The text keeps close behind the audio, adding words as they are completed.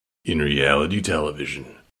In reality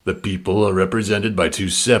television, the people are represented by two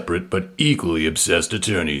separate but equally obsessed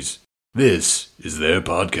attorneys. This is their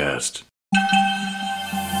podcast.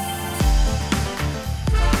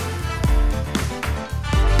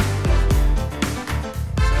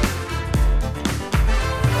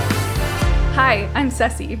 Hi, I'm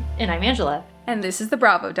Ceci. And I'm Angela. And this is the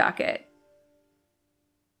Bravo Docket.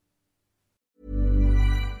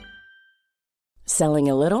 Selling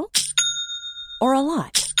a little or a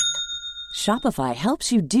lot? Shopify helps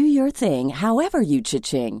you do your thing however you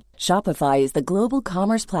cha-ching. Shopify is the global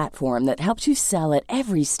commerce platform that helps you sell at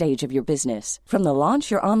every stage of your business. From the launch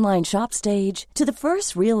your online shop stage to the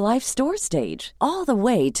first real-life store stage, all the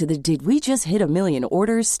way to the did we just hit a million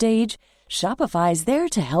orders stage. Shopify is there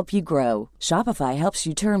to help you grow. Shopify helps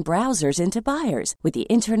you turn browsers into buyers with the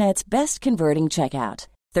internet's best converting checkout.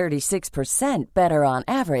 36% better on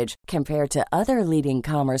average compared to other leading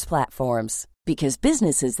commerce platforms. Because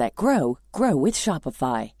businesses that grow, grow with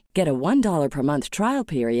Shopify. Get a $1 per month trial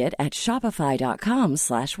period at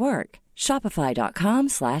shopify.com/work.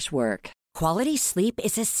 Shopify.com/work. Quality sleep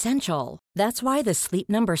is essential. That's why the Sleep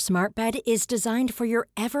Number Smart Bed is designed for your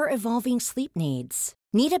ever-evolving sleep needs.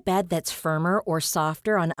 Need a bed that's firmer or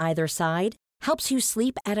softer on either side? Helps you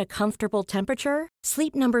sleep at a comfortable temperature?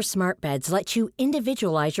 Sleep Number Smart Beds let you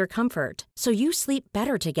individualize your comfort, so you sleep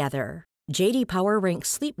better together. J.D. Power ranks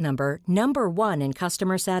Sleep Number number one in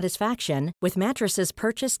customer satisfaction with mattresses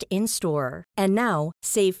purchased in-store. And now,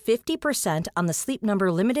 save 50% on the Sleep Number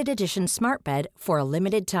Limited Edition Smart Bed for a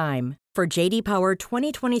limited time. For J.D. Power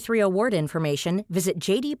 2023 award information, visit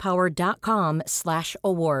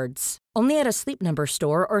jdpower.com/awards. Only at a Sleep Number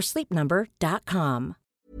store or sleepnumber.com.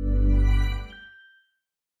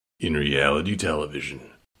 In reality television,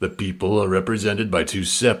 the people are represented by two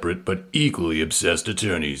separate but equally obsessed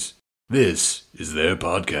attorneys. This is their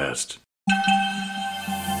podcast.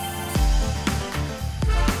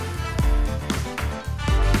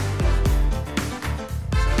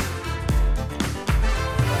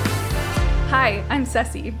 Hi, I'm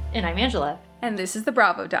Ceci. And I'm Angela. And this is the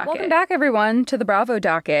Bravo Docket. Welcome back, everyone, to the Bravo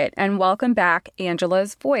Docket. And welcome back,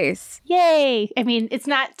 Angela's voice. Yay! I mean, it's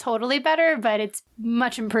not totally better, but it's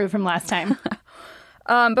much improved from last time.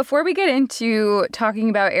 Before we get into talking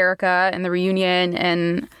about Erika and the reunion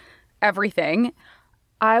and everything,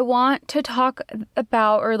 I want to talk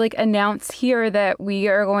about or announce here that we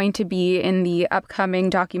are going to be in the upcoming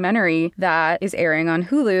documentary that is airing on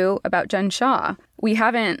Hulu about Jen Shah. We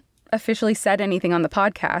haven't officially said anything on the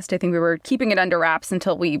podcast. I think we were keeping it under wraps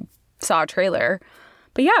until we saw a trailer.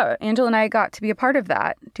 But yeah, Angela and I got to be a part of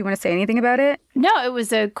that. Do you want to say anything about it? No, it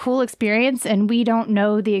was a cool experience, and we don't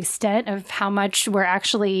know the extent of how much we're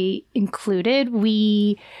actually included.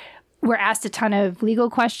 We were asked a ton of legal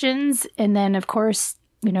questions, and then, of course,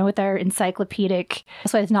 with our encyclopedic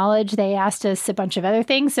knowledge, they asked us a bunch of other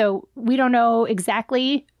things. So we don't know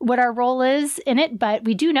exactly what our role is in it, but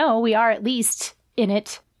we do know we are at least in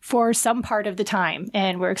it for some part of the time,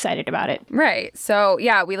 and we're excited about it. Right. So,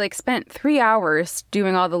 yeah, we spent 3 hours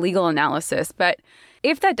doing all the legal analysis, but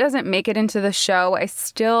if that doesn't make it into the show, I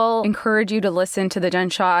still encourage you to listen to the Jen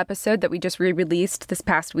Shah episode that we just re-released this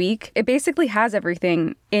past week. It basically has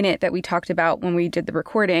everything in it that we talked about when we did the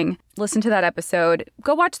recording. Listen to that episode.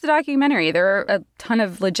 Go watch the documentary. There are a ton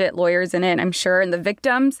of legit lawyers in it, I'm sure, and the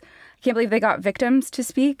victims. I can't believe they got victims to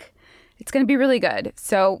speak. It's going to be really good.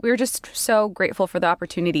 So we're just so grateful for the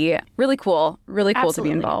opportunity. Really cool Absolutely. To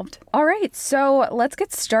be involved. All right, so let's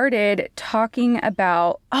get started talking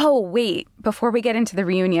about, before we get into the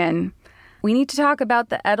reunion, we need to talk about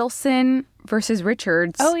the Edelson versus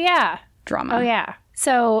Richards drama. Oh, yeah.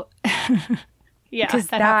 So, yeah. Because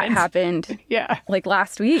that happened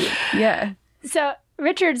last week. Yeah. So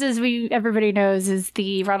Richards, as everybody knows, is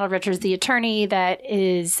the Ronald Richards, the attorney that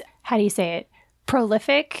is, how do you say it?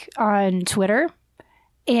 Prolific on Twitter,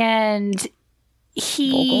 and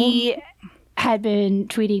he had been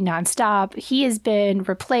tweeting nonstop. He has been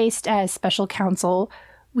replaced as special counsel.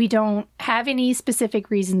 We don't have any specific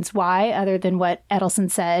reasons why, other than what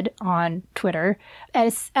Edelson said on Twitter.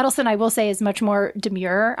 As Edelson, I will say, is much more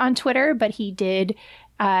demure on Twitter, but he did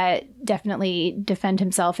definitely defend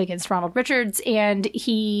himself against Ronald Richards, and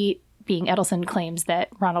he, being Edelson, claims that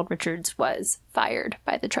Ronald Richards was fired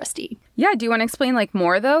by the trustee. Yeah, do you want to explain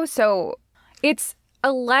more though? So it's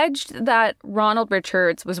alleged that Ronald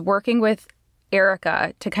Richards was working with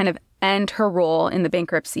Erika to kind of end her role in the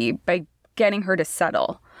bankruptcy by getting her to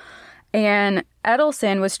settle. And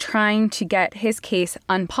Edelson was trying to get his case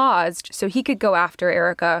unpaused so he could go after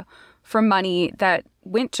Erika for money that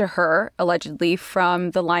went to her, allegedly,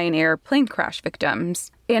 from the Lion Air plane crash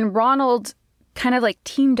victims. And Ronald kind of like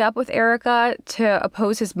teamed up with Erika to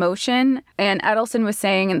oppose his motion. And Edelson was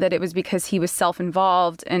saying that it was because he was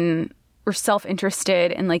self-involved and or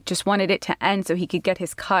self-interested and like just wanted it to end so he could get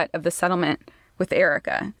his cut of the settlement with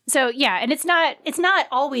Erika. So yeah, and it's not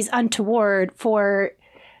always untoward for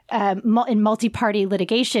in multi-party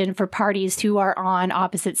litigation for parties who are on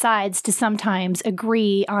opposite sides to sometimes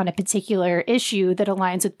agree on a particular issue that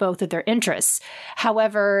aligns with both of their interests.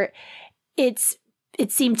 However, it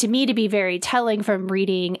seemed to me to be very telling from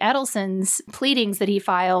reading Edelson's pleadings that he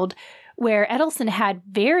filed, where Edelson had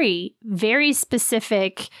very, very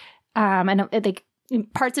specific, and like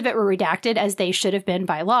parts of it were redacted as they should have been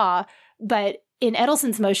by law. But in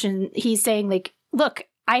Edelson's motion, he's saying like, look,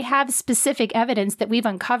 I have specific evidence that we've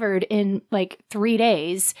uncovered in like 3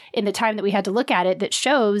 days in the time that we had to look at it that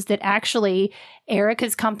shows that actually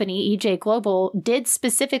Erika's company, EJ Global, did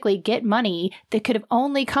specifically get money that could have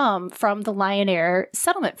only come from the Lion Air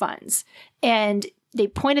settlement funds. And they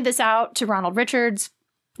pointed this out to Ronald Richards.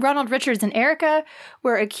 Ronald Richards and Erika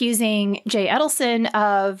were accusing Jay Edelson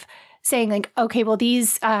of saying like, okay, well,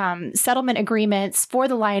 these settlement agreements for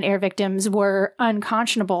the Lion Air victims were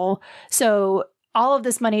unconscionable. So all of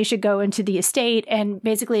this money should go into the estate, and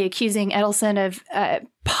basically accusing Edelson of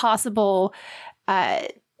possible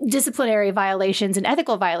disciplinary violations and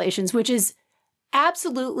ethical violations, which is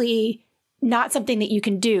absolutely not something that you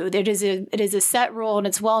can do. It is a set rule, and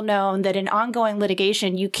it's well known that in ongoing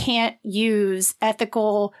litigation, you can't use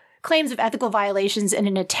claims of ethical violations in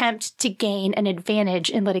an attempt to gain an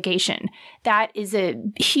advantage in litigation. That is a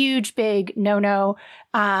huge, big no-no.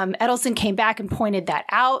 Edelson came back and pointed that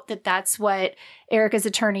out, that's what Erika's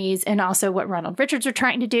attorneys and also what Ronald Richards were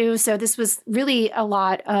trying to do. So this was really a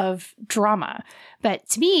lot of drama. But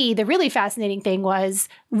to me, the really fascinating thing was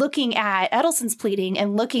looking at Edelson's pleading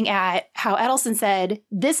and looking at how Edelson said,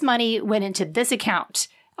 this money went into this account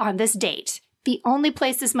on this date. The only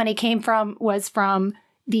place this money came from was from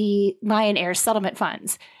the Lion Air settlement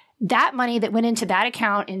funds. That money that went into that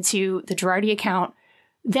account, into the Girardi account,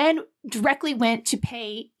 then directly went to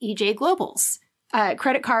pay EJ Global's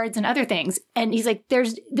credit cards and other things. And he's like,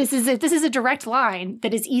 this is a direct line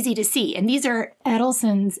that is easy to see. And these are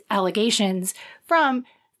Edelson's allegations from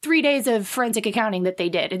 3 days of forensic accounting that they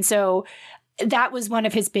did. And so that was one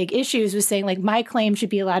of his big issues, was saying like, my claim should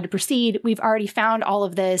be allowed to proceed. We've already found all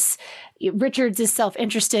of this. Richards is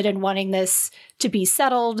self-interested in wanting this to be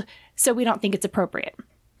settled, so we don't think it's appropriate.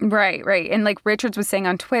 Right. And like Richards was saying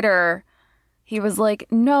on Twitter, he was like,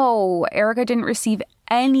 no, Erika didn't receive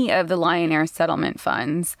any of the Lion Air settlement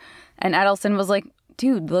funds. And Edelson was like,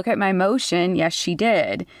 dude, look at my motion. Yes, she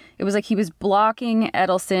did. It was like he was blocking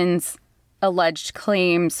Edelson's alleged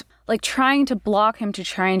claims, like trying to block him to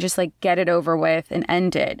try and just like get it over with and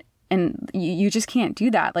end it. And you just can't do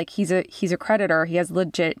that. Like he's a creditor. He has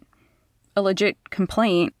a legit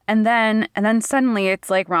complaint. And then suddenly it's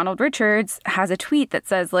like Ronald Richards has a tweet that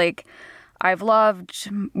says like, I've loved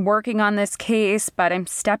working on this case, but I'm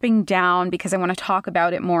stepping down because I want to talk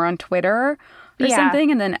about it more on Twitter or something.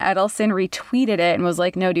 And then Edelson retweeted it and was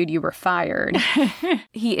like, no, dude, you were fired.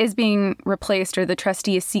 He is being replaced, or the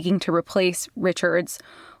trustee is seeking to replace Richards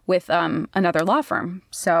with another law firm.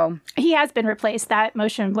 So he has been replaced. That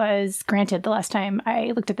motion was granted the last time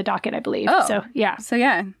I looked at the docket, I believe. Oh, so yeah.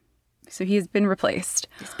 So he has been replaced.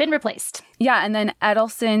 It's been replaced. Yeah. And then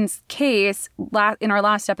Edelson's case, in our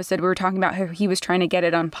last episode, we were talking about how he was trying to get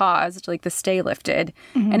it unpaused, like the stay lifted,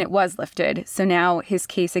 and it was lifted. So now his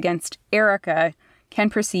case against Erika can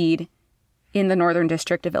proceed in the Northern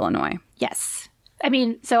District of Illinois. Yes. I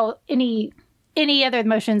mean, so any other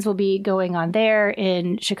motions will be going on there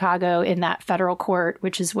in Chicago in that federal court,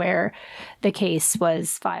 which is where the case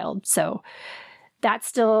was filed. So that's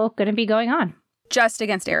still going to be going on. Just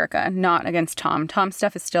against Erika, not against Tom. Tom's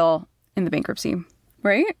stuff is still in the bankruptcy,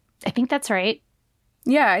 right? I think that's right.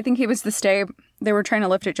 Yeah, I think it was the stay. They were trying to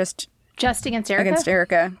lift it just against Erika? Against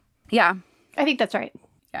Erika. Yeah. I think that's right.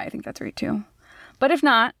 Yeah, I think that's right too. But if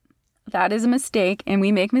not, that is a mistake, and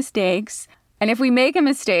we make mistakes. And if we make a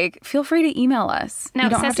mistake, feel free to email us. Now,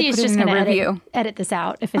 Ceci is just going to edit this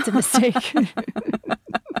out if it's a mistake.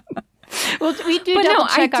 Well, we do double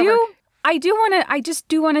check I just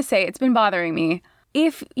do want to say, it's been bothering me.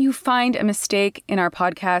 If you find a mistake in our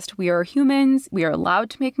podcast, we are humans. We are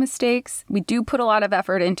allowed to make mistakes. We do put a lot of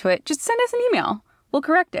effort into it. Just send us an email. We'll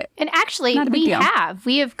correct it. And actually,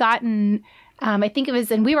 we have gotten, I think it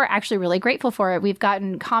was, and we were actually really grateful for it. We've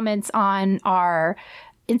gotten comments on our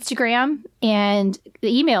Instagram and the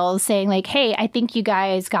emails saying like, hey, I think you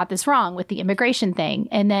guys got this wrong with the immigration thing.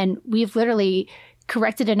 And then we've literally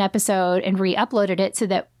corrected an episode and re-uploaded it so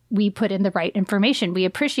that we put in the right information. We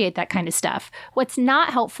appreciate that kind of stuff. What's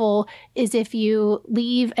not helpful is if you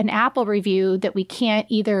leave an Apple review that we can't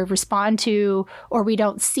either respond to or we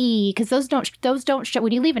don't see, because those don't show.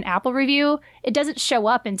 When you leave an Apple review, it doesn't show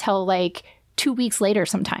up until like 2 weeks later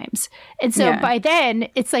sometimes. And so by then,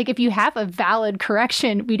 it's like if you have a valid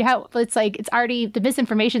correction, it's like it's already, the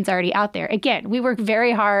misinformation's already out there. Again, we work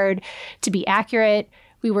very hard to be accurate.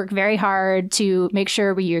 We work very hard to make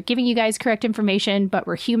sure we are giving you guys correct information, but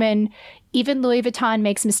we're human. Even Louis Vuitton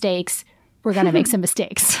makes mistakes. We're going to make some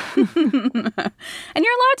mistakes. And you're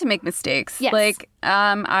allowed to make mistakes. Yes. Like,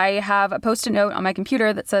 I have a Post-it note on my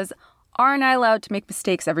computer that says, aren't I allowed to make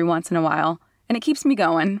mistakes every once in a while? And it keeps me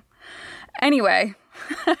going. Anyway,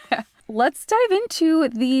 let's dive into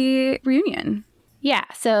the reunion. Yeah.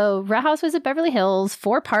 So Real Housewives of Beverly Hills,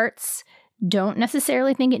 4 parts. Don't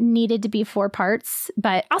necessarily think it needed to be 4 parts,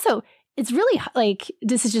 but also it's really like,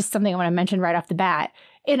 this is just something I want to mention right off the bat.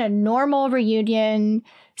 In a normal reunion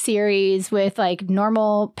series with like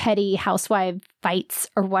normal petty housewife fights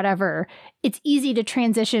or whatever, it's easy to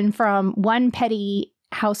transition from one petty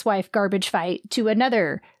housewife garbage fight to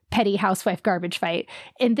another petty housewife garbage fight.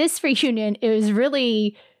 In this reunion, it was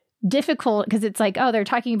really difficult because it's like, oh, they're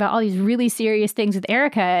talking about all these really serious things with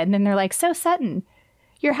Erika. And then they're like, so Sutton,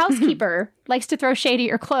 your housekeeper likes to throw shade at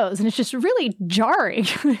your clothes. And it's just really jarring.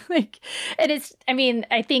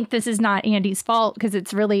 I think this is not Andy's fault because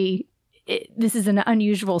it's really, this is an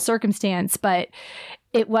unusual circumstance, but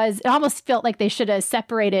it almost felt like they should have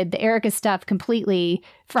separated the Erika stuff completely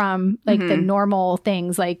from like the normal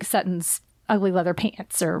things like Sutton's ugly leather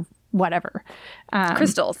pants or whatever.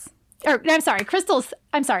 Crystals. I'm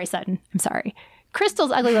sorry, Sutton. I'm sorry.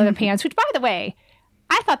 Crystal's ugly leather pants, which by the way,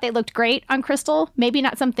 I thought they looked great on Crystal. Maybe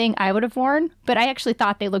not something I would have worn, but I actually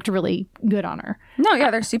thought they looked really good on her. No,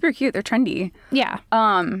 yeah, they're super cute. They're trendy. Yeah.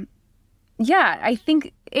 Yeah, I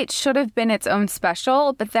think it should have been its own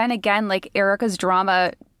special, but then again, like Erika's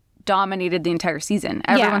drama dominated the entire season.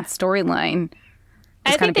 Everyone's storyline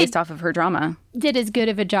is kind of based off of her drama. Did as good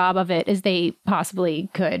of a job of it as they possibly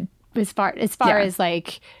could, as far as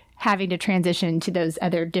like having to transition to those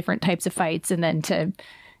other different types of fights and then to,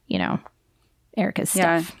 Erika's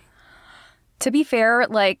stuff. Yeah. To be fair,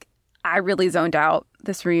 like I really zoned out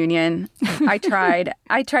this reunion. I tried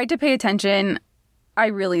to pay attention. I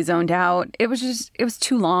really zoned out. It was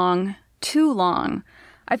too long.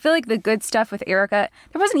 I feel like the good stuff with Erika,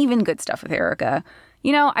 there wasn't even good stuff with Erika.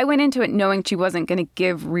 I went into it knowing she wasn't going to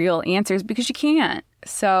give real answers because she can't.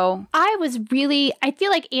 So I feel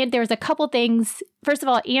like there was a couple things. First of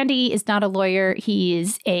all, Andy is not a lawyer. He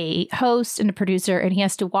is a host and a producer, and he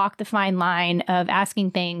has to walk the fine line of asking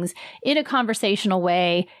things in a conversational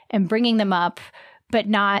way and bringing them up, but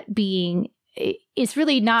not being, it's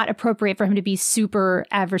really not appropriate for him to be super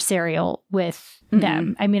adversarial with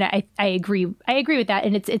them. I mean, I agree with that.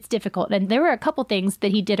 And it's difficult. And there were a couple things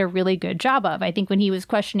that he did a really good job of. I think when he was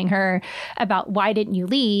questioning her about why didn't you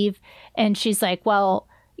leave? And she's like, well,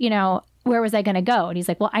 where was I going to go? And he's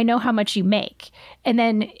like, well, I know how much you make. And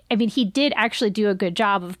then, I mean, he did actually do a good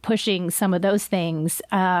job of pushing some of those things.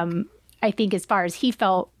 I think as far as he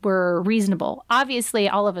felt were reasonable. Obviously,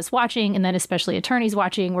 all of us watching, and then especially attorneys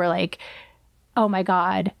watching, were like, oh my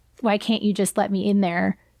God, why can't you just let me in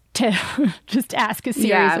there to just ask a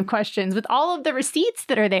series of questions with all of the receipts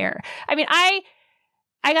that are there? I mean, I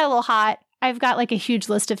got a little hot. I've got like a huge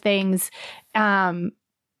list of things,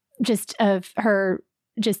 just of her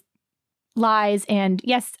just lies. And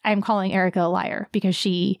yes, I'm calling Erika a liar because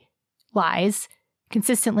she lies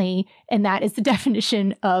consistently, and that is the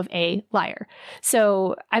definition of a liar.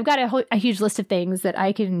 So I've got a huge list of things that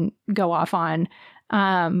I can go off on.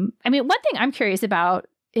 I mean, one thing I'm curious about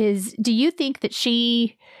is, do you think that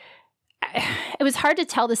it was hard to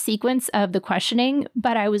tell the sequence of the questioning,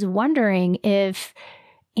 but I was wondering if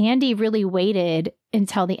Andy really waited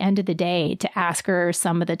until the end of the day to ask her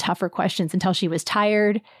some of the tougher questions until she was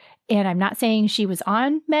tired. And I'm not saying she was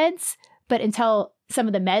on meds, but until some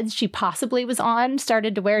of the meds she possibly was on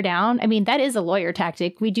started to wear down. I mean, that is a lawyer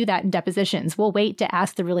tactic. We do that in depositions. We'll wait to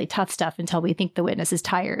ask the really tough stuff until we think the witness is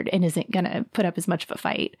tired and isn't going to put up as much of a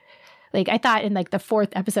fight. Like, I thought in like the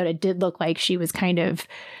 4th episode, it did look like she was kind of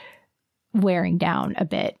wearing down a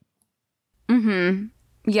bit. Mm-hmm.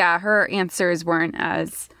 Yeah, her answers weren't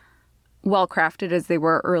as well crafted as they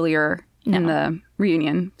were earlier in the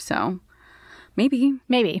reunion. So maybe.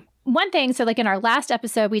 One thing, so like in our last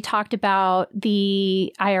episode, we talked about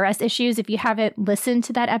the IRS issues. If you haven't listened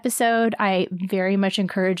to that episode, I very much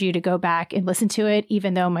encourage you to go back and listen to it,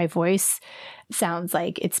 even though my voice sounds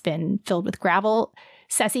like it's been filled with gravel.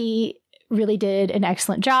 Ceci really did an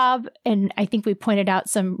excellent job. And I think we pointed out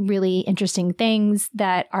some really interesting things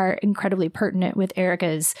that are incredibly pertinent with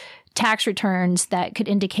Erika's tax returns that could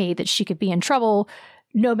indicate that she could be in trouble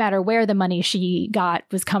no matter where the money she got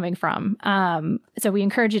was coming from. So we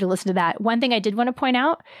encourage you to listen to that. One thing I did want to point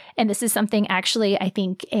out, and this is something actually I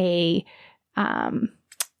think a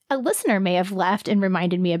listener may have left and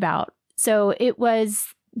reminded me about. So it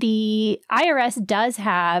was the IRS does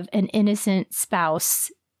have an innocent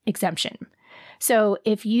spouse exemption. So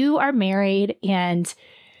if you are married and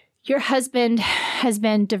your husband has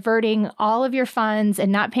been diverting all of your funds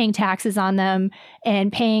and not paying taxes on them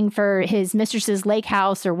and paying for his mistress's lake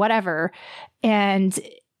house or whatever, and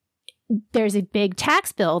there's a big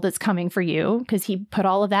tax bill that's coming for you because he put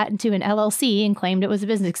all of that into an LLC and claimed it was a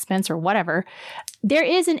business expense or whatever, there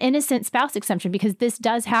is an innocent spouse exemption because this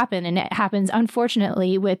does happen, and it happens,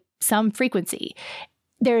 unfortunately, with some frequency.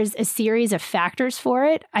 There's a series of factors for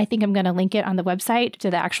it. I think I'm going to link it on the website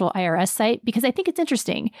to the actual IRS site because I think it's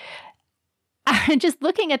interesting. Just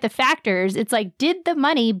looking at the factors, it's like, did the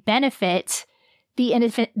money benefit the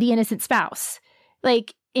innocent spouse?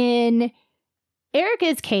 Like in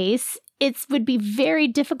Erika's case, it would be very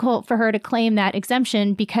difficult for her to claim that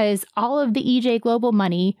exemption because all of the EJ Global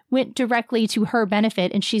money went directly to her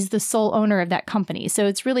benefit and she's the sole owner of that company. So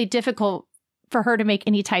it's really difficult for her to make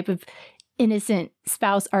any type of innocent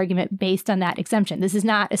spouse argument based on that exemption. This is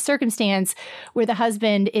not a circumstance where the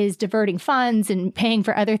husband is diverting funds and paying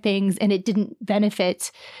for other things and it didn't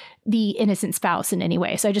benefit the innocent spouse in any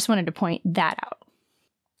way. So I just wanted to point that out.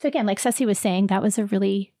 So again, like Ceci was saying, that was a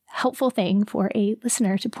really helpful thing for a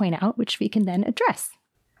listener to point out, which we can then address.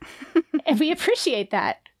 And we appreciate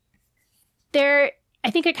that. I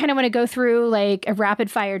think I kind of want to go through like a rapid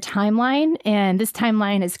fire timeline. And this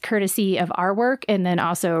timeline is courtesy of our work and then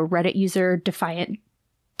also Reddit user Defiant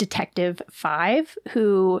Detective 5,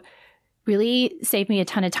 who really saved me a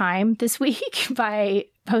ton of time this week by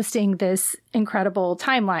posting this incredible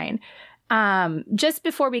timeline. Just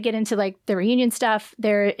before we get into like the reunion stuff,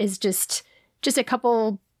 there is just a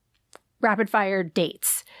couple rapid fire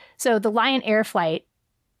dates. So the Lion Air flight,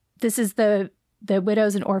 this is the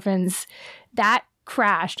widows and orphans, that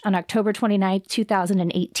crashed on October 29th,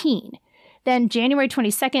 2018. Then January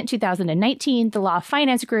 22nd, 2019, the Law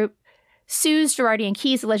Finance Group sues Girardi and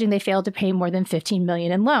Keys, alleging they failed to pay more than $15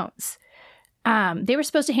 million in loans. They were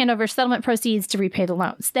supposed to hand over settlement proceeds to repay the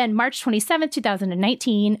loans. Then March 27th,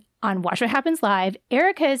 2019, on Watch What Happens Live,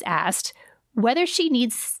 Erika is asked whether she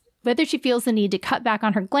feels the need to cut back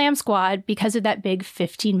on her glam squad because of that big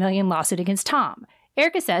 $15 million lawsuit against Tom.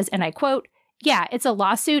 Erika says, and I quote, "Yeah, it's a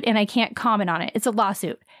lawsuit and I can't comment on it. It's a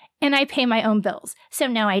lawsuit. And I pay my own bills. So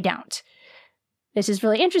no, I don't." This is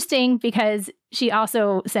really interesting because she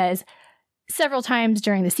also says several times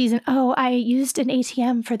during the season, "Oh, I used an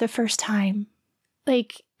ATM for the first time,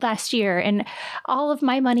 like last year, and all of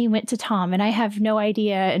my money went to Tom and I have no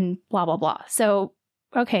idea," and blah, blah, blah. So,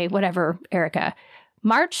 okay, whatever, Erika.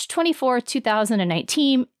 March 24th,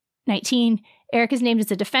 2019, Erika's named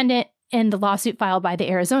as a defendant in the lawsuit filed by the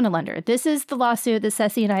Arizona lender. This is the lawsuit that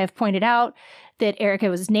Ceci and I have pointed out that Erika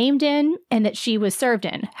was named in and that she was served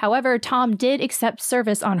in. However, Tom did accept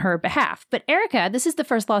service on her behalf. But Erika, this is the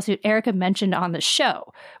first lawsuit Erika mentioned on the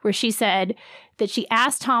show, where she said that she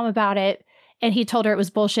asked Tom about it and he told her it was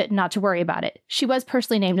bullshit and not to worry about it. She was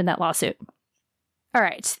personally named in that lawsuit. All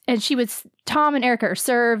right. And Tom and Erika are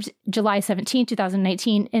served July 17,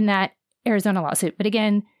 2019 in that Arizona lawsuit. But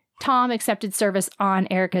again, Tom accepted service on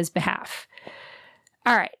Erika's behalf.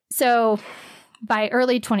 All right. So by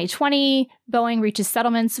early 2020, Boeing reaches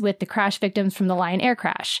settlements with the crash victims from the Lion Air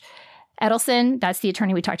crash. Edelson, that's the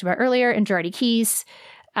attorney we talked about earlier, and Girardi Keys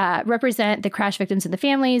represent the crash victims and the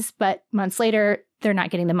families, but months later, they're not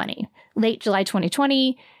getting the money. Late July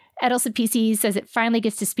 2020, Edelson PC says it finally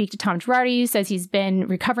gets to speak to Tom Girardi, who says he's been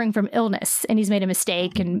recovering from illness and he's made a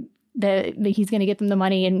mistake and he's going to get them the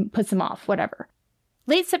money and puts them off, whatever.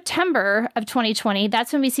 Late September of 2020,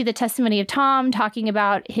 that's when we see the testimony of Tom talking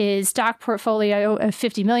about his stock portfolio of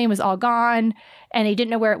 $50 million was all gone and he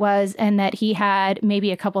didn't know where it was and that he had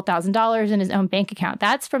maybe a couple $1,000s in his own bank account.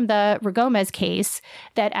 That's from the Rigomez case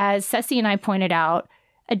that, as Ceci and I pointed out,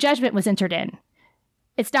 a judgment was entered in.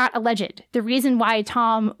 It's not alleged. The reason why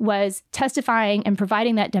Tom was testifying and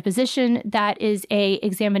providing that deposition, that is a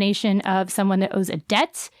examination of someone that owes a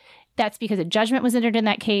debt. That's because a judgment was entered in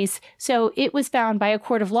that case. So it was found by a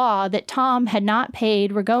court of law that Tom had not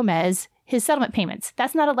paid Rigomez his settlement payments.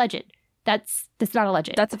 That's not alleged. That's not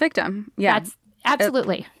alleged. That's a victim. Yeah. That's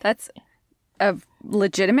absolutely. That's a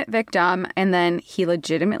legitimate victim. And then he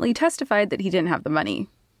legitimately testified that he didn't have the money.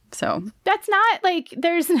 So that's not like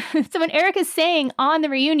there's so when Erika's saying on the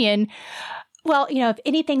reunion, well, if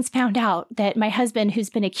anything's found out that my husband,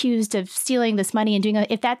 who's been accused of stealing this money and doing,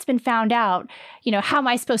 if that's been found out, how am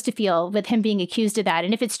I supposed to feel with him being accused of that?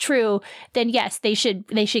 And if it's true, then yes, they should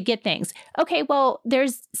get things. Okay, well,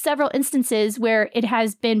 there's several instances where it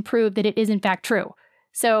has been proved that it is in fact true.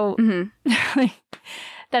 So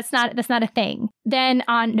that's not a thing. Then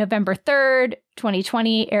on November 3rd,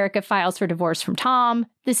 2020, Erika files for divorce from Tom.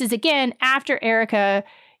 This is again after Erika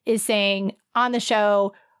is saying on the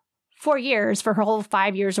show, 4 years, for her whole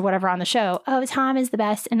 5 years or whatever on the show, oh, Tom is the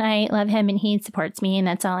best and I love him and he supports me and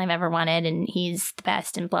that's all I've ever wanted and he's the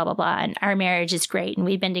best and blah, blah, blah. And our marriage is great and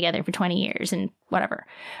we've been together for 20 years and whatever.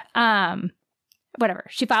 Whatever.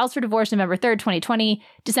 She files for divorce November 3rd, 2020.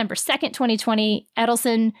 December 2nd, 2020,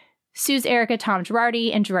 Edelson sues Erika, Tom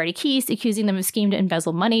Girardi, and Girardi Keese, accusing them of scheme to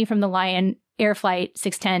embezzle money from the Lion Air Flight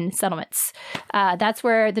 610 settlements. That's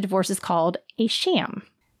where the divorce is called a sham.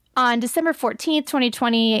 On December 14th,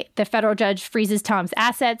 2020, the federal judge freezes Tom's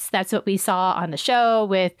assets. That's what we saw on the show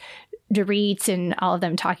with Dorit and all of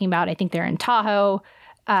them talking about, I think they're in Tahoe,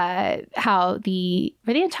 were they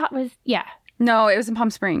in Tahoe? Yeah. No, it was in Palm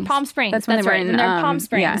Springs. Palm Springs. That's when they were right. in And they're in Palm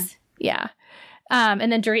Springs. Yeah.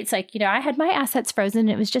 And then Dorit's like, I had my assets frozen.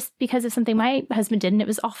 It was just because of something my husband did, and it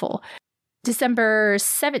was awful. December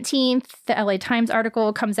 17th, the LA Times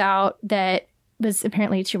article comes out that was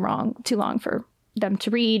apparently too long for them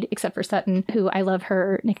to read, except for Sutton, who I love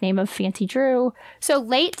her nickname of Fancy Drew. So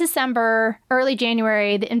late December, early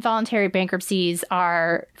January, the involuntary bankruptcies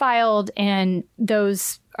are filed, and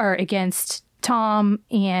those are against Tom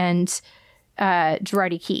and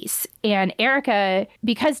Girardi Keese. And Erika,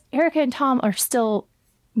 because Erika and Tom are still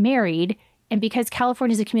married, and because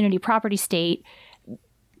California is a community property state,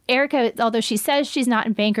 Erika, although she says she's not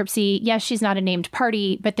in bankruptcy, yes, she's not a named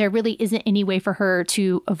party, but there really isn't any way for her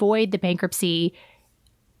to avoid the bankruptcy.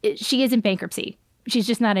 She is in bankruptcy. She's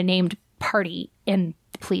just not a named party in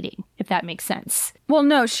the pleading, if that makes sense. Well,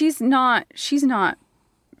 no, she's not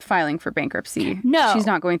filing for bankruptcy. No. She's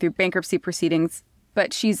not going through bankruptcy proceedings,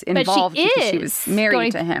 but she's involved because she was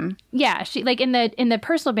married to him. Yeah, she like in the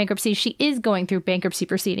personal bankruptcy, she is going through bankruptcy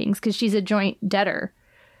proceedings because she's a joint debtor.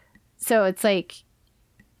 So it's like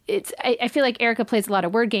I feel like Erika plays a lot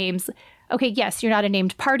of word games. Okay, yes, you're not a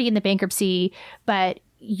named party in the bankruptcy, but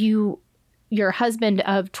your husband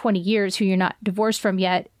of 20 years who you're not divorced from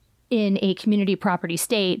yet in a community property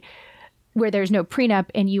state where there's no prenup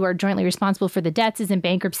and you are jointly responsible for the debts is in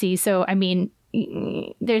bankruptcy. So, I mean,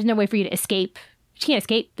 there's no way for you to escape. She can't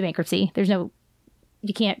escape the bankruptcy.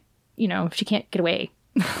 She can't get away.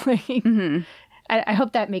 I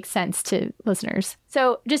hope that makes sense to listeners.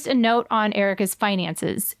 So just a note on Erika's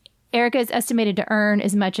finances. Erika is estimated to earn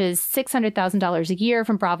as much as $600,000 a year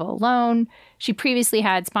from Bravo alone. She previously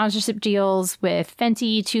had sponsorship deals with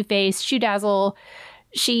Fenty, Too Faced, Shoe Dazzle.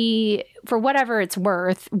 She, for whatever it's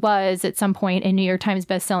worth, was at some point a New York Times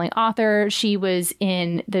bestselling author. She was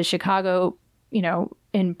in the Chicago,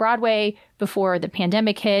 in Broadway before the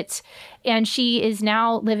pandemic hit. And she is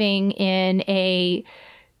now living in a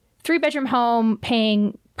 3-bedroom home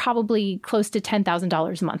paying probably close to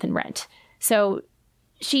 $10,000 a month in rent. So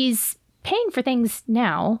she's paying for things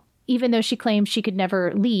now, even though she claims she could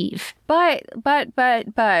never leave. But,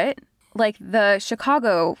 like the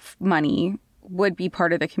Chicago money would be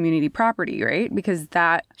part of the community property, right? Because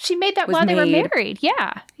that she made that while they were married.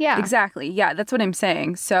 Yeah. Exactly. Yeah, that's what I'm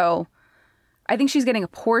saying. So I think she's getting a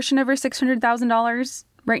portion of her $600,000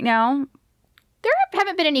 right now. There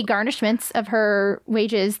haven't been any garnishments of her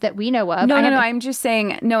wages that we know of. No. I'm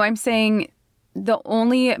saying the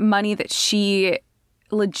only money that she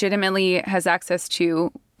legitimately has access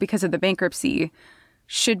to because of the bankruptcy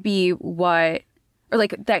should be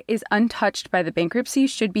that is untouched by the bankruptcy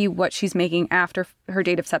should be what she's making after her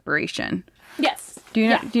date of separation. Yes. Do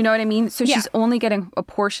you know what I mean? So she's only getting a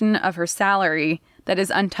portion of her salary that is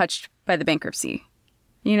untouched by the bankruptcy.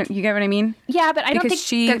 You get what I mean? Yeah, but I don't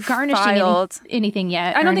think they're garnishing anything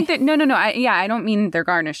yet. I don't think that. No. I don't mean they're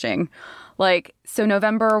garnishing. Like, so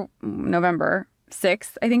November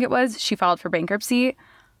 6th, I think it was, she filed for bankruptcy.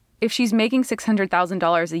 If she's making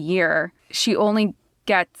 $600,000 a year, she only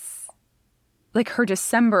gets, like, her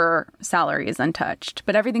December salary is untouched.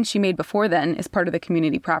 But everything she made before then is part of the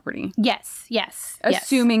community property. Yes.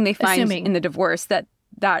 Assuming they find in the divorce that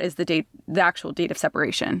is the actual date of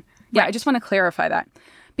separation. Yeah, right. I just want to clarify that.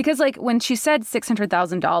 Because, like, when she said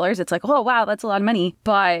 $600,000, it's like, oh, wow, that's a lot of money.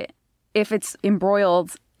 But if it's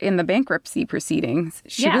embroiled in the bankruptcy proceedings,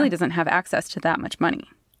 she really doesn't have access to that much money.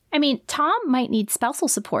 I mean, Tom might need spousal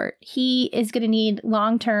support. He is going to need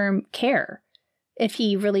long-term care if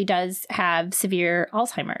he really does have severe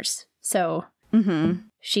Alzheimer's. So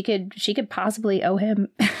she could possibly owe him.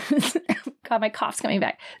 God, my cough's coming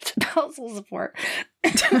back. Spousal support.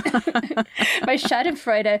 My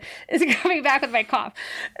Schadenfreude is coming back with my cough.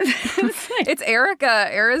 It's Erika.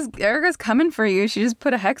 Erika's coming for you. She just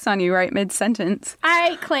put a hex on you right mid-sentence.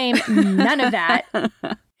 I claim none of that.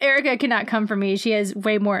 Erika cannot come for me. She has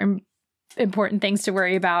way more important things to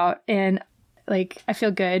worry about. And like, I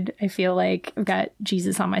feel good. I feel like I've got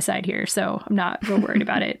Jesus on my side here. So I'm not real worried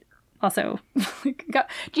about it. Also, do you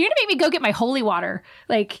need to make me go get my holy water?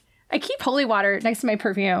 Like, I keep holy water next to my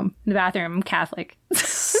perfume in the bathroom. I'm Catholic.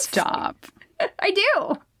 Stop. I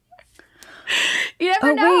do. You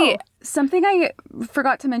never know. Wait. Something I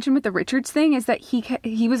forgot to mention with the Richards thing is that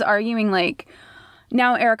he was arguing like,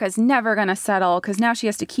 now Erika's never going to settle because now she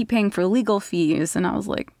has to keep paying for legal fees. And I was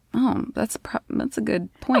like, oh, that's a good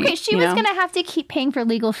point. Okay, she was going to have to keep paying for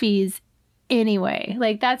legal fees anyway.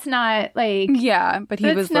 Like, that's not like... Yeah, but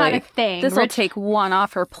he was not like, a thing. This will take one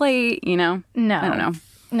off her plate, you know? No. I don't know.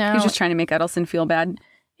 No. He's just trying to make Edelson feel bad.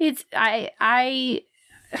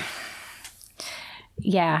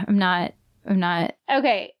 Yeah, I'm not.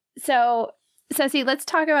 Okay, so, Ceci, let's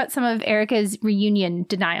talk about some of Erika's reunion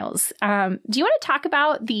denials. Do you want to talk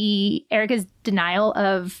about Erika's denial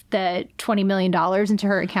of the $20 million into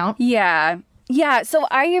her account? Yeah. So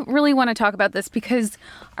I really want to talk about this because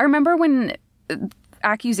I remember when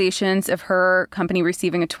accusations of her company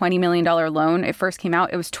receiving a $20 million loan, it first came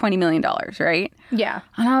out, it was $20 million, right? Yeah.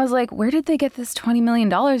 And I was like, where did they get this $20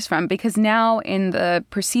 million from? Because now in the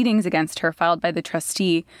proceedings against her filed by the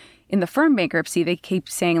trustee in the firm bankruptcy, they keep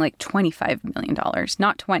saying like $25 million,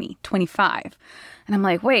 not 20, 25. And I'm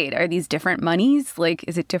like, wait, are these different monies? Like,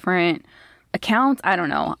 is it different accounts? I don't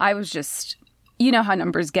know. I was just, you know how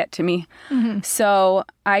numbers get to me. Mm-hmm. So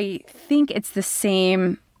I think it's the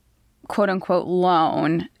same quote unquote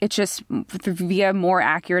loan. It's just via more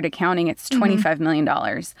accurate accounting, it's $25 million.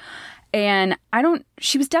 And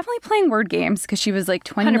she was definitely playing word games because she was like,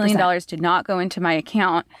 $20 million 100%. did not go into my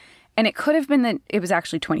account. And it could have been that it was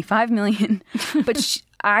actually $25 million. But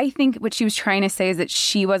I think what she was trying to say is that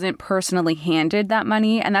she wasn't personally handed that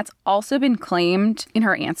money. And that's also been claimed in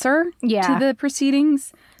her answer to the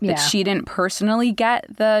proceedings. That she didn't personally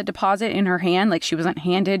get the deposit in her hand. Like, she wasn't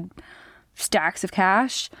handed stacks of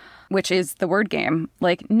cash, which is the word game.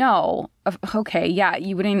 Like, no, okay, yeah,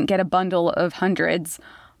 you wouldn't get a bundle of hundreds,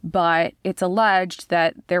 but it's alleged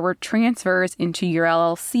that there were transfers into your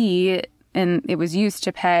LLC and it was used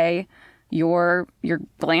to pay your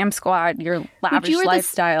glam squad, your lavish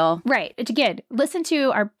lifestyle. Right. Again, listen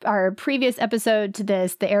to our previous episode to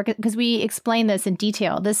this, the Erika, because we explain this in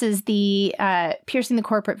detail. This is the piercing the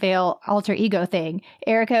corporate veil alter ego thing.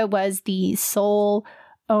 Erika was the sole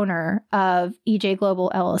owner of EJ Global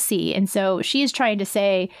LLC. And so she is trying to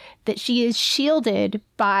say that she is shielded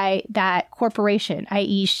by that corporation,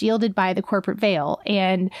 i.e. shielded by the corporate veil.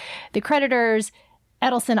 And the creditors,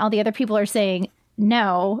 Edelson, all the other people are saying,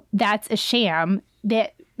 no, that's a sham.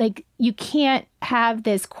 That, like, you can't have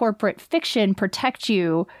this corporate fiction protect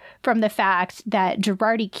you from the fact that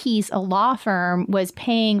Girardi Keys, a law firm, was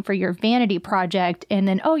paying for your vanity project, and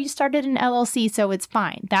then, you started an LLC, so it's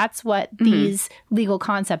fine. That's what these legal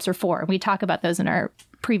concepts are for. We talk about those in our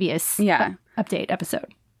previous update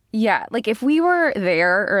episode. Yeah, like if we were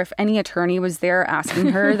there, or if any attorney was there asking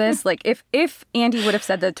her this, like if Andy would have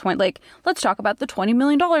said the let's talk about the $20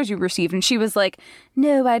 million you received, and she was like,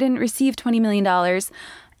 no, I didn't receive $20 million.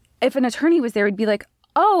 If an attorney was there, it'd be like,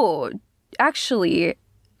 oh, actually,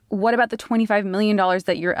 what about the $25 million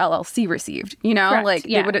that your LLC received? You know, correct, like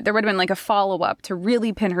there would have been like a follow up to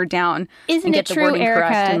really pin her down. Isn't and it get the true, wording Erika,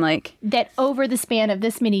 correct and like that over the span of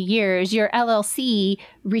this many years, your LLC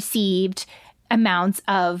received amounts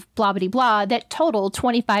of blah, blah, blah that totaled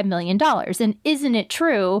 $25 million. And isn't it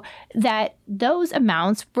true that those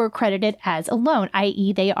amounts were credited as a loan,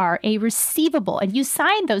 i.e. they are a receivable, and you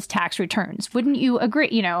signed those tax returns? Wouldn't you agree?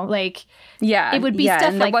 You know, like, it would be stuff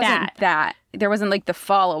and like there wasn't that. There wasn't like the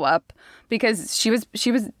follow up because she was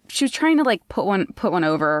trying to like put one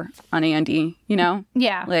over on Andy, you know?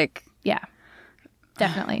 Yeah. Like, yeah,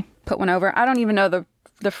 definitely. Put one over. I don't even know the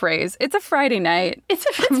phrase. It's a Friday night. It's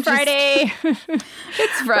Friday.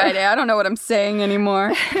 It's Friday. I don't know what I'm saying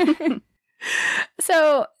anymore.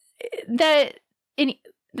 So the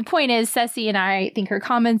point is, Ceci and I think her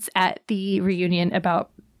comments at the reunion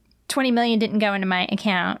about $20 million didn't go into my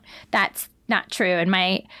account, that's not true. And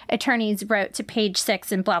my attorneys wrote to Page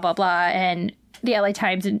 6 and blah, blah, blah, and the LA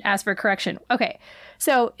Times and asked for correction. Okay.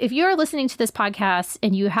 So if you're listening to this podcast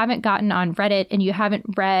and you haven't gotten on Reddit and you haven't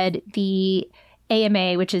read the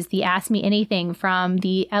AMA, which is the Ask Me Anything from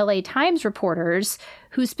the LA Times reporters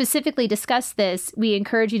who specifically discussed this. We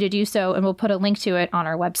encourage you to do so, and we'll put a link to it on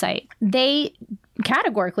our website. They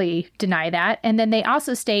categorically deny that. And then they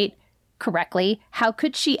also state correctly, how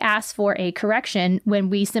could she ask for a correction when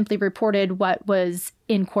we simply reported what was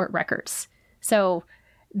in court records? So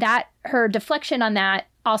that her deflection on that,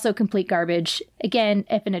 also complete garbage. Again,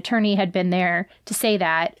 if an attorney had been there to say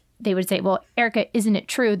that, they would say, well, Erika, isn't it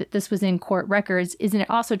true that this was in court records? Isn't it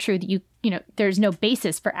also true that you know, there's no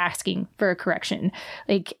basis for asking for a correction?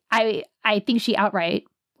 Like, I think she outright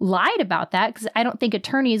lied about that, because I don't think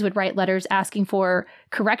attorneys would write letters asking for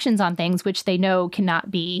corrections on things which they know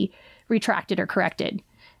cannot be retracted or corrected.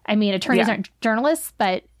 I mean, attorneys aren't journalists,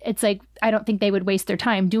 but it's like, I don't think they would waste their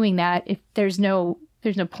time doing that if there's no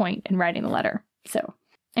point in writing the letter. So,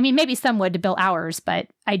 I mean, maybe some would to bill hours, but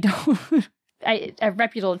I don't. A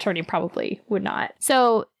reputable attorney probably would not.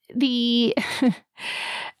 So the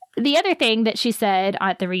other thing that she said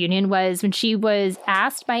at the reunion was when she was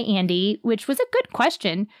asked by Andy, which was a good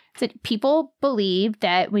question, that people believe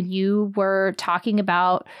that when you were talking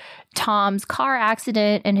about Tom's car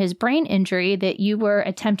accident and his brain injury, that you were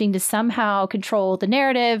attempting to somehow control the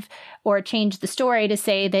narrative or change the story to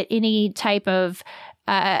say that any type of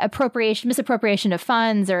misappropriation of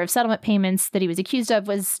funds or of settlement payments that he was accused of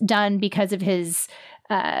was done because of his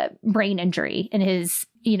brain injury and his,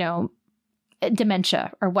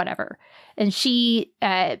 dementia or whatever. And she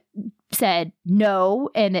said no,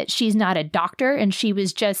 and that she's not a doctor, and she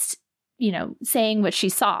was just, saying what she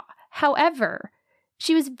saw. However,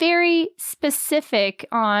 she was very specific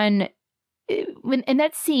in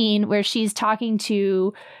that scene where she's talking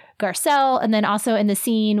to Garcelle, and then also in the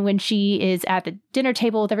scene when she is at the dinner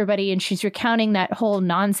table with everybody and she's recounting that whole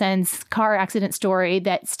nonsense car accident story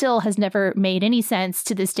that still has never made any sense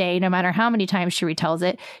to this day, no matter how many times she retells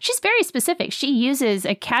it. She's very specific. She uses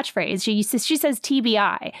a catchphrase. She says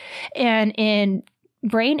TBI. And in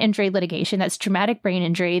brain injury litigation, that's traumatic brain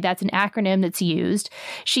injury, that's an acronym that's used.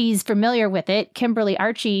 She's familiar with it. Kimberly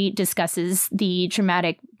Archie discusses the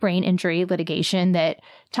traumatic brain injury litigation that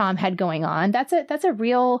Tom had going on. That's a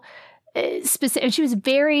real specific. And she was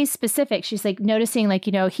very specific. She's like noticing, like,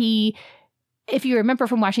 if you remember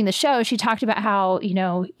from watching the show, she talked about how,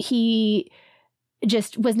 he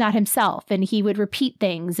just was not himself and he would repeat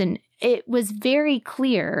things. And it was very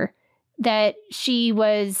clear that she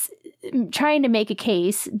was trying to make a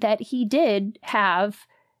case that he did have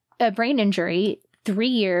a brain injury 3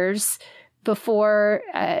 years before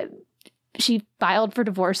she filed for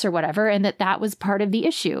divorce or whatever, and that was part of the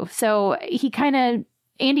issue. So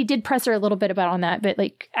Andy did press her a little bit on that, but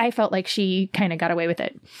I felt like she kind of got away with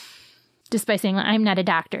it just by saying, I'm not a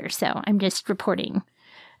doctor, so I'm just reporting.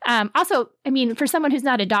 Also, I mean, for someone who's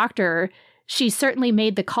not a doctor, she certainly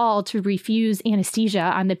made the call to refuse anesthesia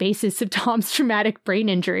on the basis of Tom's traumatic brain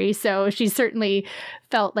injury. So she certainly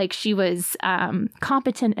felt like she was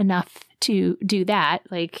competent enough to do that.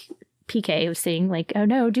 Like PK was saying, oh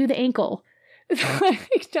no, do the ankle.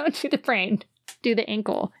 Don't do the brain, do the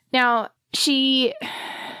ankle. Now, she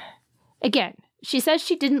says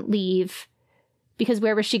she didn't leave because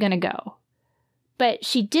where was she going to go? But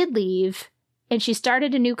she did leave, and she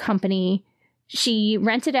started a new company. She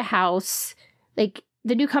rented a house.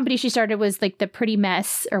 The new company she started was the Pretty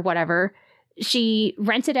Mess or whatever. She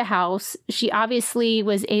rented a house. She obviously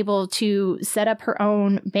was able to set up her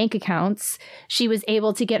own bank accounts. She was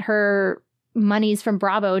able to get her monies from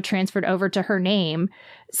Bravo transferred over to her name.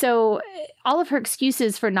 So all of her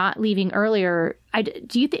excuses for not leaving earlier,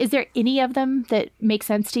 is there any of them that make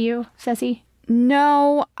sense to you, Ceci?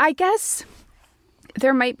 No, I guess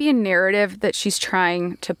there might be a narrative that she's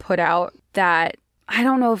trying to put out that, I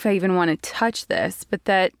don't know if I even want to touch this, but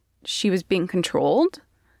that she was being controlled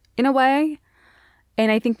in a way.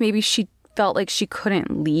 And I think maybe she felt like she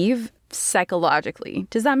couldn't leave psychologically.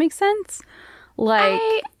 Does that make sense?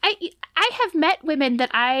 I have met women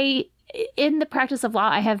that in the practice of law,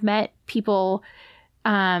 I have met people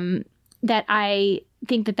that I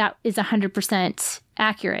think that is 100%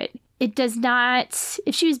 accurate. It does not,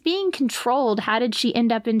 if she was being controlled, how did she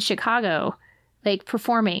end up in Chicago,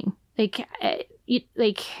 performing?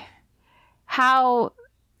 How?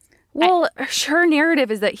 Well, her narrative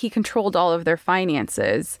is that he controlled all of their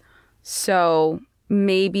finances. So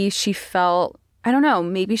maybe she felt, I don't know,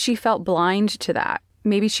 maybe she felt blind to that.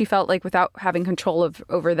 Maybe she felt like without having control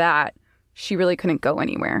over that, she really couldn't go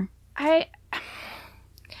anywhere. I'm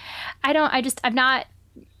not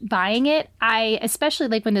buying it. Especially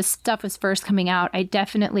when this stuff was first coming out, I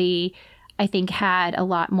definitely, I think, had a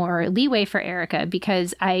lot more leeway for Erika,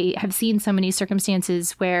 because I have seen so many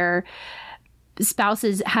circumstances where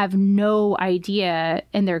spouses have no idea,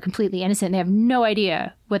 and they're completely innocent. They have no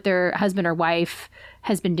idea what their husband or wife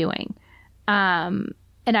has been doing. And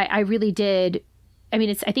I really did. I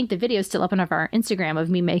mean, I think the video is still up on our Instagram of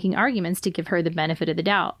me making arguments to give her the benefit of the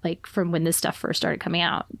doubt, like from when this stuff first started coming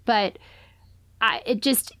out. But I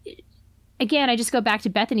just go back to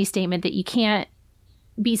Bethany's statement that you can't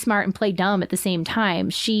be smart and play dumb at the same time.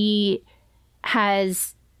 She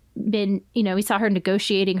has been, we saw her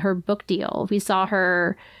negotiating her book deal. We saw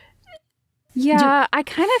her. Yeah, I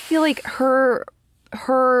kind of feel like her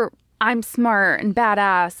I'm smart and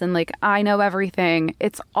badass and like I know everything.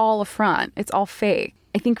 It's all a front. It's all fake.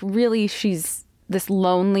 I think really she's this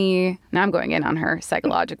lonely, now I'm going in on her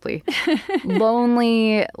psychologically,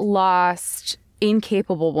 lonely, lost,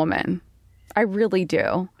 incapable woman. I really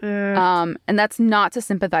do. And that's not to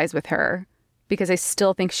sympathize with her because I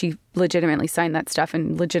still think she legitimately signed that stuff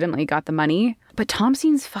and legitimately got the money. But Tom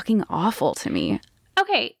seems fucking awful to me.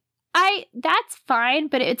 Okay, that's fine,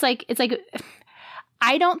 but it's like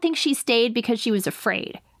I don't think she stayed because she was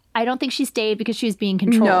afraid. I don't think she stayed because she was being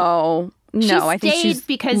controlled. No, I think she's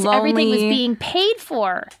because lonely. Everything was being paid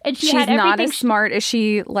for, and she's had not as smart as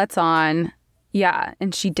she lets on. Yeah,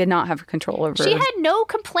 and she did not have control over. She had no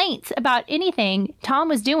complaints about anything Tom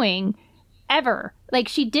was doing, ever. Like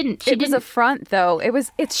she didn't. It was a front, though.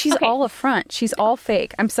 She's okay. all a front. She's all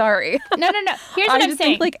fake. I'm sorry. No. Here's what I'm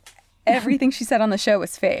saying. Think, everything she said on the show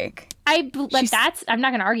was fake. I'm not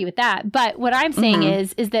going to argue with that. But what I'm saying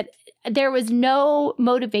is that there was no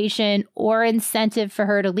motivation or incentive for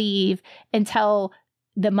her to leave until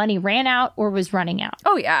the money ran out or was running out.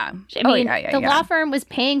 Oh, yeah. I mean, the law firm was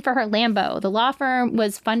paying for her Lambo. The law firm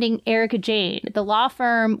was funding Erika Jane. The law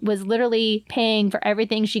firm was literally paying for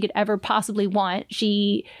everything she could ever possibly want.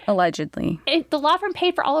 Allegedly. The law firm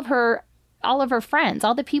paid for all of her friends,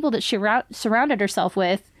 all the people that she surrounded herself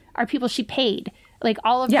with are people she paid. Like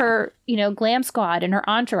all of her, glam squad and her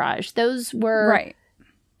entourage. Those were... Right.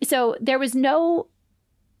 So there was no...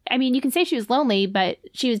 I mean, you can say she was lonely, but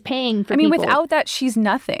she was paying for people. Without that, she's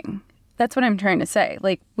nothing. That's what I'm trying to say.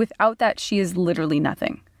 Like, without that, she is literally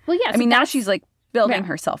nothing. Well, yeah. Now she's, like, building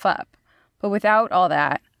herself up. But without all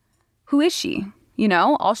that, who is she?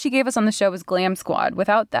 All she gave us on the show was Glam Squad.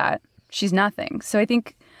 Without that, she's nothing. So I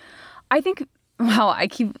think, wow, I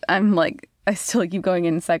still keep going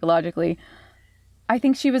in psychologically. I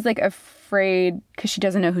think she was, like, afraid because she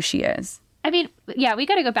doesn't know who she is. I mean, yeah, we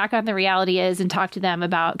got to go back on the reality is and talk to them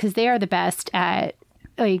about, because they are the best at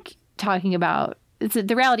like talking about,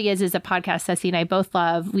 the reality is a podcast Ceci and I both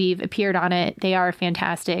love. We've appeared on it. They are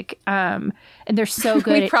fantastic. And they're so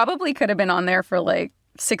good. We probably could have been on there for like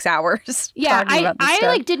 6 hours. Yeah,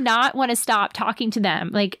 I did not want to stop talking to them.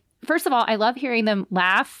 Like, first of all, I love hearing them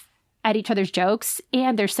laugh at each other's jokes,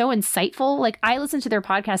 and they're so insightful. Like, I listen to their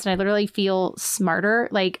podcast and I literally feel smarter.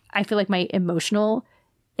 Like, I feel like my emotional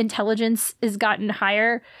intelligence has gotten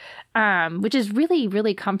higher, which is really,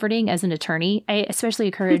 really comforting as an attorney. I especially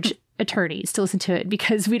encourage attorneys to listen to it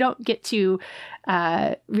because we don't get to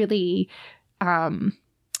really,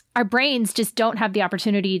 our brains just don't have the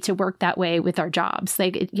opportunity to work that way with our jobs.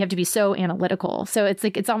 Like you have to be so analytical. So it's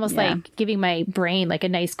like, it's almost like giving my brain like a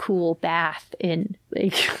nice cool bath in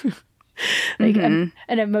like, an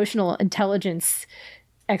emotional intelligence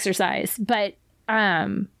exercise. But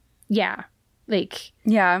yeah. I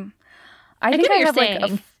think I have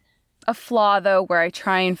like a flaw though where I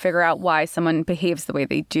try and figure out why someone behaves the way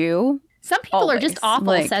they do. Some people are just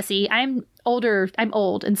awful, Ceci. I'm old,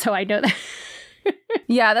 and so I know that.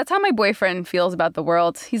 Yeah, that's how my boyfriend feels about the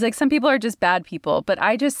world. He's like, some people are just bad people, but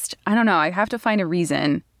I don't know. I have to find a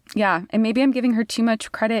reason. Yeah, and maybe I'm giving her too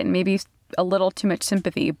much credit and maybe a little too much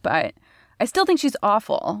sympathy, but I still think she's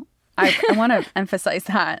awful. I want to emphasize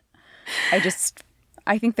that. I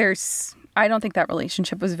don't think that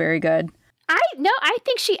relationship was very good. I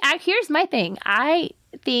think here's my thing. I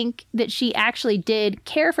think that she actually did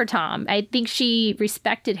care for Tom. I think she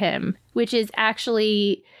respected him, which is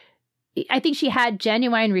actually, I think she had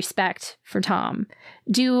genuine respect for Tom.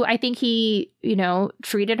 Do I think he,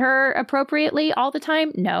 treated her appropriately all the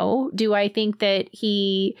time? No. Do I think that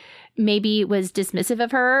he maybe was dismissive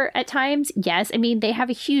of her at times? Yes. I mean, they have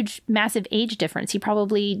a huge, massive age difference. He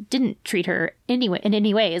probably didn't treat her in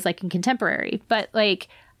any way as like a contemporary. But like,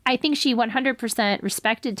 I think she 100%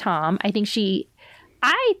 respected Tom.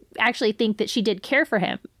 I actually think that she did care for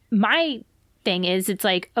him. My thing is, it's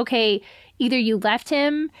like, okay, either you left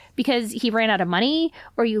him because he ran out of money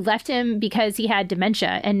or you left him because he had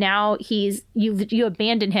dementia and now you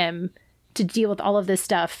abandoned him to deal with all of this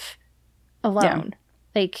stuff alone.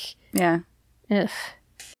 Ugh.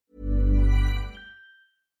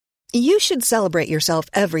 You should celebrate yourself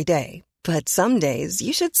every day, But some days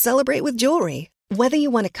you should celebrate with jewelry. Whether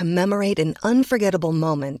you want to commemorate an unforgettable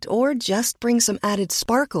moment or just bring some added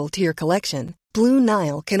sparkle to your collection, Blue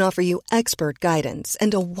Nile can offer you expert guidance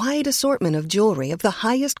and a wide assortment of jewelry of the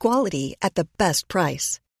highest quality at the best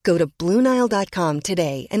price. Go to BlueNile.com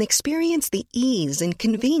today and experience the ease and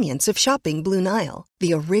convenience of shopping Blue Nile,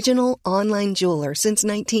 the original online jeweler since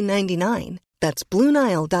 1999. That's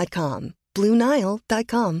BlueNile.com.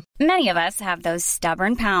 BlueNile.com. Many of us have those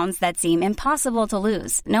stubborn pounds that seem impossible to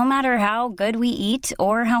lose, no matter how good we eat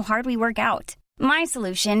or how hard we work out. My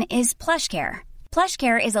solution is PlushCare.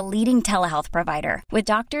 PlushCare is a leading telehealth provider with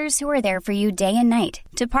doctors who are there for you day and night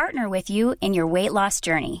to partner with you in your weight loss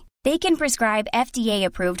journey. They can prescribe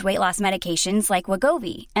FDA-approved weight loss medications like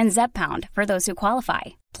Wegovy and Zepbound for those who qualify.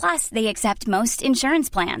 Plus, they accept most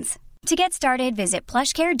insurance plans. To get started, visit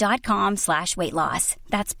plushcare.com/weightloss.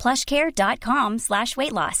 That's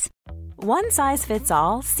plushcare.com/weightloss. One size fits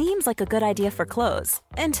all seems like a good idea for clothes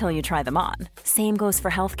until you try them on. Same goes for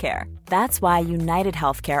healthcare. That's why United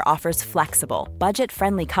Healthcare offers flexible,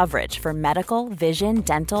 budget-friendly coverage for medical, vision,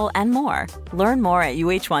 dental, and more. Learn more at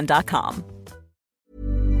uh1.com.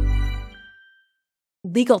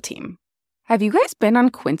 Legal team. Have you guys been on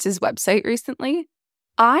Quince's website recently?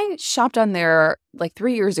 I shopped on there like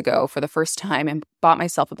 3 years ago for the first time and bought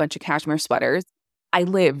myself a bunch of cashmere sweaters. I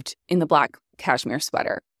lived in the black cashmere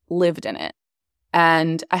sweater, lived in it.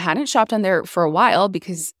 And I hadn't shopped on there for a while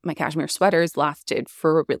because my cashmere sweaters lasted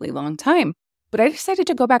for a really long time. But I decided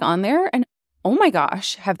to go back on there and oh my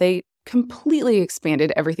gosh, have they completely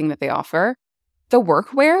expanded everything that they offer. The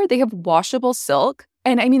workwear, they have washable silk.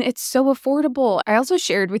 And I mean, it's so affordable. I also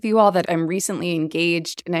shared with you all that I'm recently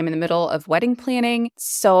engaged and I'm in the middle of wedding planning.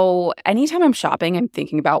 So anytime I'm shopping, I'm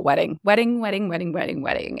thinking about wedding.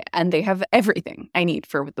 And they have everything I need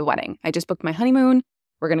for the wedding. I just booked my honeymoon.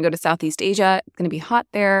 We're going to go to Southeast Asia. It's going to be hot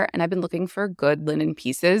there. And I've been looking for good linen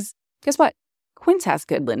pieces. Guess what? Quince has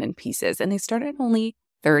good linen pieces and they start at only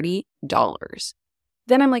 $30.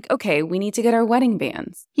 Then I'm like, okay, we need to get our wedding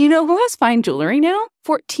bands. You know who has fine jewelry now?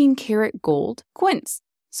 14 karat gold, Quince.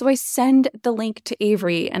 So I send the link to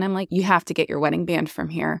Avery and I'm like, you have to get your wedding band from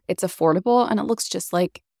here. It's affordable and it looks just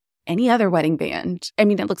like any other wedding band. I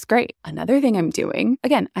mean, it looks great. Another thing I'm doing,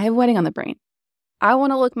 again, I have a wedding on the brain. I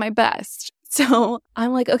want to look my best. So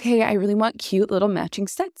I'm like, okay, I really want cute little matching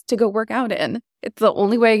sets to go work out in. It's the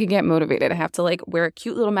only way I can get motivated. I have to like wear a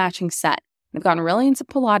cute little matching set. I've gotten really into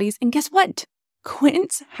Pilates and guess what?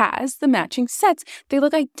 Quince has the matching sets. They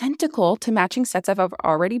look identical to matching sets I've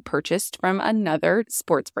already purchased from another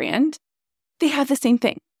sports brand. They have the same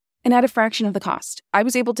thing and at a fraction of the cost. I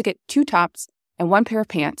was able to get 2 tops and 1 pair of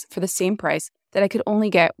pants for the same price that I could only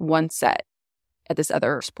get 1 set at this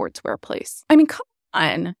other sportswear place. I mean, come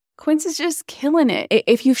on. Quince is just killing it.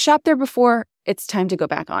 If you've shopped there before, it's time to go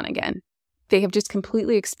back on again. They have just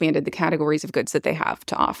completely expanded the categories of goods that they have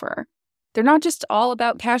to offer. They're not just all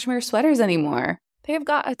about cashmere sweaters anymore. They have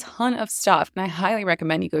got a ton of stuff, and I highly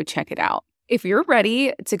recommend you go check it out. If you're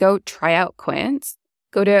ready to go try out Quince,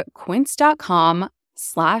 go to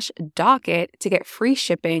quince.com/docket to get free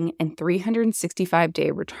shipping and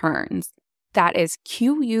 365-day returns. That is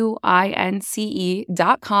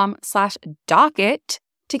QUINCE.com/docket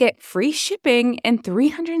to get free shipping and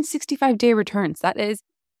 365-day returns. That is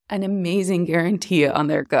an amazing guarantee on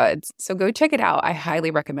their goods. So go check it out. I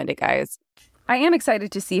highly recommend it, guys. I am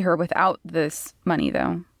excited to see her without this money,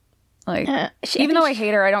 though. Like, even though I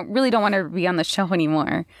hate her, I don't want her to be on the show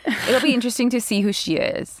anymore. It'll be interesting to see who she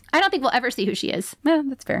is. I don't think we'll ever see who she is. Yeah,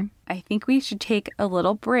 that's fair. I think we should take a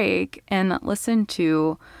little break and listen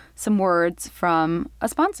to some words from a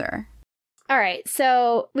sponsor. All right.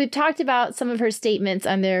 So we've talked about some of her statements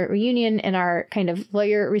on their reunion and our kind of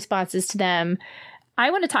lawyer responses to them. I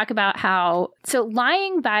want to talk about how, so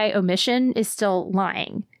lying by omission is still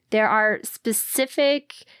lying. There are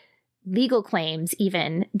specific legal claims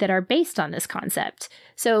even that are based on this concept.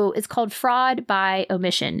 So it's called fraud by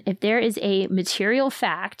omission. If there is a material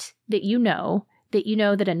fact that you know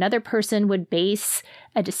that another person would base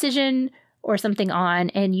a decision or something on,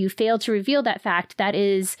 and you fail to reveal that fact, that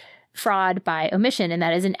is fraud by omission, and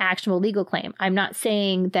that is an actual legal claim. I'm not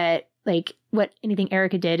saying that like what anything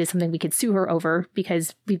Erika did is something we could sue her over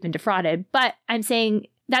because we've been defrauded, but I'm saying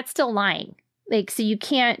that's still lying. Like, so you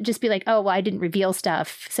can't just be like, oh, well, I didn't reveal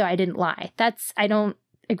stuff, so I didn't lie. I don't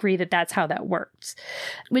agree that that's how that works.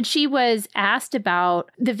 When she was asked about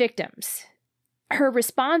the victims, her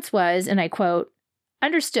response was, and I quote,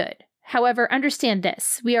 "Understood. However, understand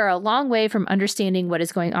this. We are a long way from understanding what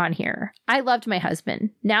is going on here. I loved my husband.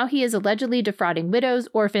 Now he is allegedly defrauding widows,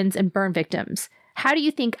 orphans, and burn victims. How do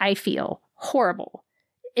you think I feel? Horrible.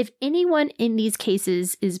 if anyone in these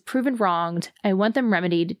cases is proven wronged, I want them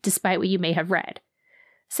remedied despite what you may have read.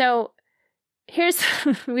 So here's,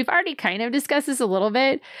 we've already kind of discussed this a little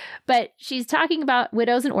bit, but she's talking about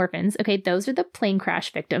widows and orphans. Okay, those are the plane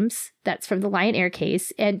crash victims. That's from the Lion Air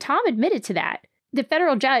case. And Tom admitted to that. The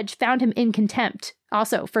federal judge found him in contempt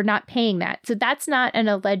also for not paying that. So that's not an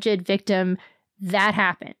alleged victim. That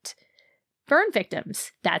happened. Burn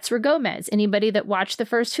victims. That's Gomez. Anybody that watched the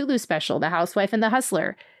first Hulu special, The Housewife and the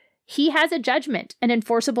Hustler, he has a judgment, an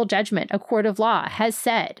enforceable judgment. A court of law has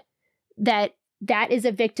said that that is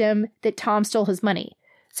a victim that Tom stole his money.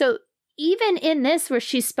 So even in this, where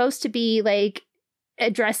she's supposed to be like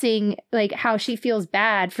addressing like how she feels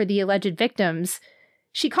bad for the alleged victims,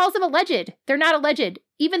 she calls them alleged. They're not alleged.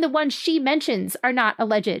 Even the ones she mentions are not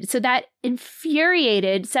alleged. So that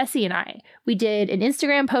infuriated Ceci and I. We did an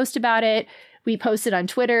Instagram post about it. We posted on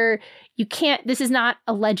Twitter. This is not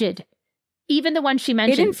alleged. Even the ones she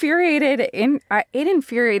mentioned. It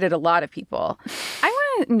infuriated a lot of people. I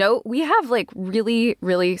want to note, we have like really,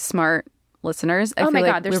 really smart listeners. I feel my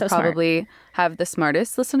like God, they're we so probably have the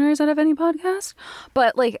smartest listeners out of any podcast.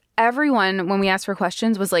 But like everyone, when we asked for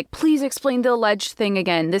questions, was like, please explain the alleged thing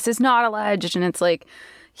again. This is not alleged. And it's like,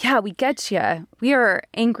 yeah, we get you. We are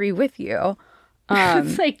angry with you.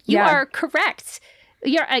 It's like, you are correct.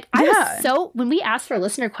 You're like, when we asked for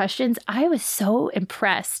listener questions, I was so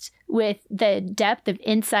impressed with the depth of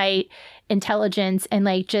insight, intelligence, and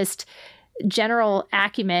like just general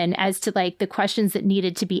acumen as to like the questions that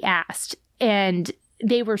needed to be asked. And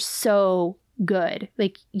they were so good.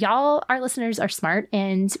 Like, y'all, our listeners are smart,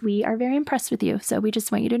 and we are very impressed with you. So we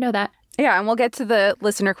just want you to know that. Yeah, and we'll get to the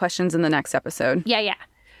listener questions in the next episode. Yeah.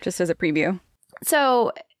 Just as a preview.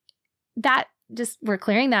 So we're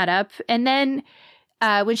clearing that up. And then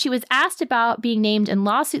when she was asked about being named in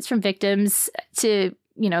lawsuits from victims to,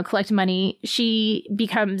 collect money, she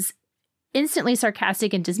becomes instantly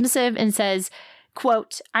sarcastic and dismissive and says,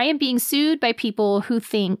 quote, I am being sued by people who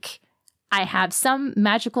think I have some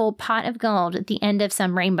magical pot of gold at the end of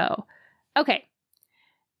some rainbow. Okay.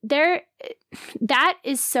 That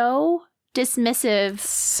is so dismissive.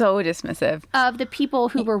 So dismissive. Of the people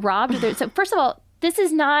who were robbed. So first of all, this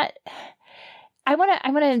is not... I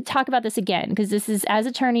want to talk about this again, because this is, as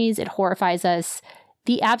attorneys, it horrifies us.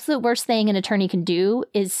 The absolute worst thing an attorney can do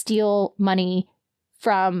is steal money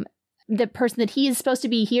from the person that he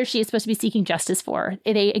or she is supposed to be seeking justice for.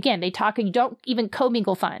 They talk, you don't even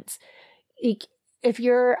commingle funds. If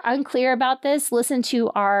you're unclear about this, listen to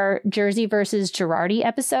our Jersey versus Girardi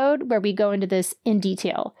episode where we go into this in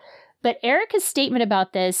detail. But Erika's statement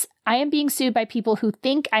about this, I am being sued by people who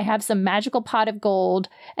think I have some magical pot of gold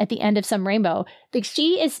at the end of some rainbow. Like,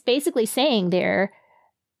 she is basically saying there,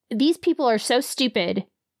 these people are so stupid,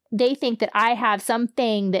 they think that I have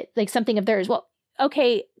something that, like, something of theirs. Well,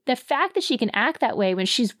 okay, the fact that she can act that way when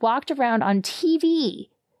she's walked around on TV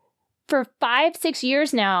for 5-6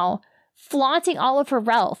 years now, flaunting all of her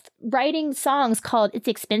wealth, writing songs called It's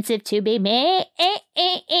Expensive to Be Me,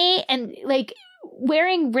 and like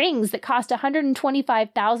wearing rings that cost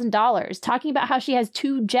 $125,000, talking about how she has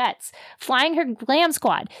 2 jets, flying her glam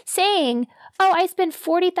squad, saying, oh, I spend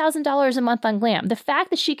 $40,000 a month on glam. The fact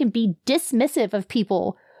that she can be dismissive of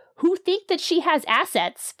people who think that she has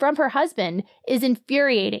assets from her husband is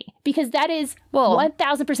infuriating, because that is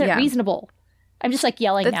 1,000% reasonable. I'm just like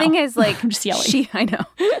yelling now. The thing is, like, I'm just yelling. I know.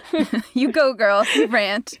 You go, girl. You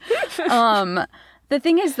rant. The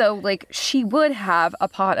thing is, though, like, she would have a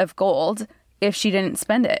pot of gold if she didn't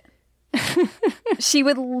spend it. She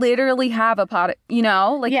would literally have a pot of,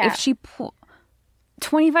 if she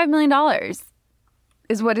 $25 million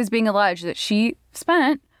is what is being alleged that she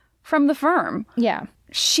spent from the firm. Yeah.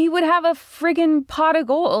 She would have a friggin' pot of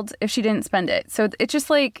gold if she didn't spend it. So it's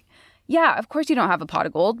just like, yeah, of course you don't have a pot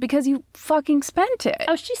of gold because you fucking spent it.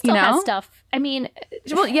 Oh, she still has stuff. I mean,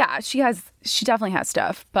 well, yeah, she definitely has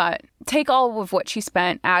stuff, but take all of what she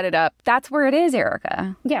spent, add it up. That's where it is,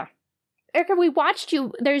 Erika. Yeah. Erika, we watched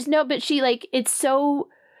you. But she, like, it's so,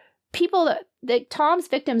 people that Tom's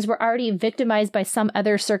victims were already victimized by some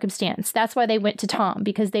other circumstance. That's why they went to Tom,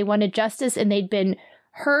 because they wanted justice and they'd been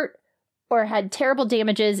hurt or had terrible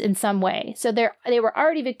damages in some way. So they were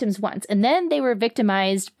already victims once, and then they were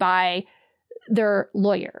victimized by their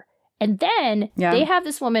lawyer. And then they have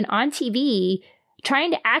this woman on TV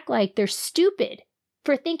trying to act like they're stupid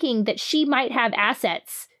for thinking that she might have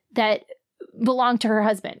assets that belong to her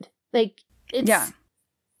husband. Like, it's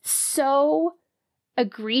so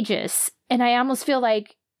egregious. And I almost feel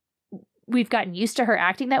like we've gotten used to her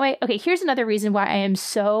acting that way. Okay, here's another reason why I am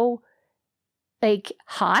so, like,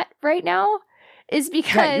 hot right now is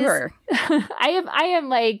because I am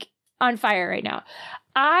like, on fire right now.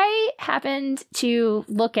 I happened to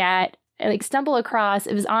stumble across,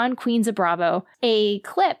 it was on Queens of Bravo, a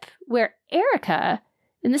clip where Erika,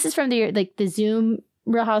 and this is from the Zoom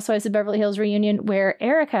Real Housewives of Beverly Hills reunion, where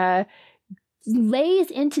Erika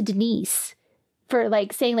lays into Denise for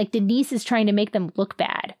saying Denise is trying to make them look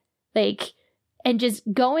bad, and just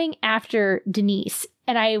going after Denise.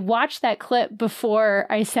 And I watched that clip before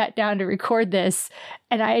I sat down to record this,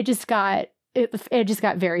 and I just got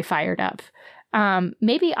very fired up.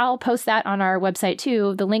 Maybe I'll post that on our website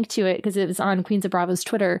too, the link to it, because it was on Queens of Bravo's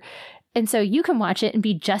Twitter. And so you can watch it and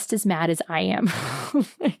be just as mad as I am.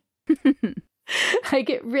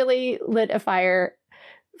 It really lit a fire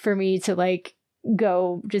for me to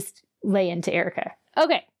go just lay into Erika.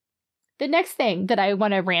 Okay. The next thing that I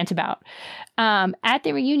want to rant about. At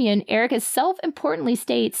the reunion, Erika self-importantly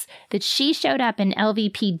states that she showed up and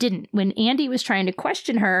LVP didn't, when Andy was trying to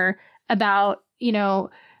question her about,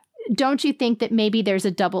 don't you think that maybe there's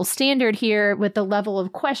a double standard here with the level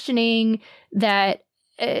of questioning that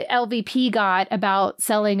LVP got about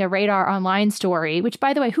selling a Radar Online story, which,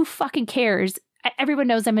 by the way, who fucking cares? Everyone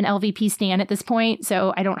knows I'm an LVP stan at this point,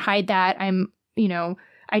 so I don't hide that.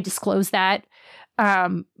 I disclose that.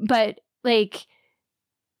 But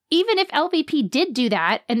even if LVP did do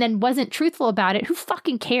that and then wasn't truthful about it, who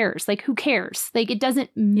fucking cares? Who cares? It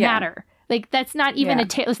doesn't matter. That's not even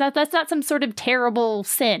that's not some sort of terrible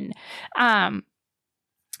sin.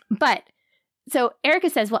 But so Erika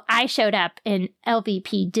says, well, I showed up and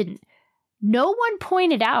LVP didn't. No one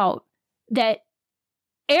pointed out that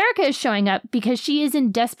Erika is showing up because she is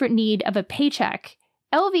in desperate need of a paycheck.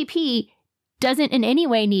 LVP doesn't in any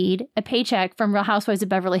way need a paycheck from Real Housewives of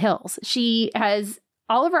Beverly Hills. She has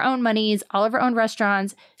all of her own monies, all of her own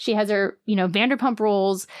restaurants. She has her, Vanderpump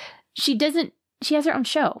Rules. She has her own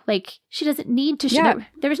show. She doesn't need to show up.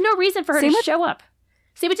 There was no reason for her to show up.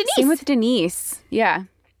 Same with Denise. Same with Denise. Yeah.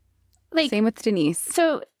 Same with Denise.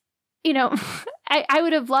 So, I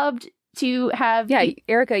would have loved to have... Yeah,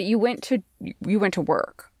 Erika, you went to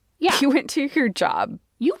work. Yeah. You went to your job.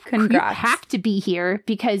 Congrats. You have to be here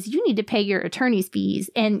because you need to pay your attorney's fees,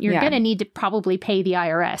 and you're going to need to probably pay the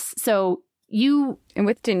IRS. So And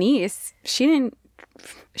with Denise, she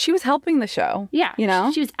was helping the show. Yeah.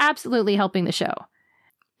 She was absolutely helping the show.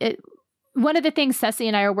 One of the things Ceci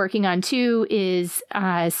and I are working on too is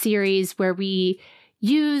a series where we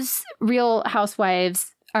use Real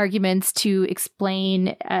Housewives arguments to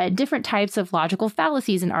explain different types of logical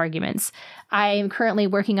fallacies and arguments. I am currently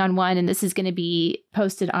working on one, and this is going to be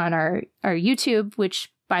posted on our YouTube, which,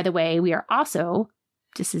 by the way, we are also,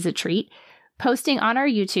 this is a treat, posting on our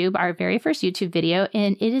YouTube, our very first YouTube video,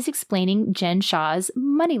 and it is explaining Jen Shah's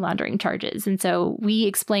money laundering charges. And so we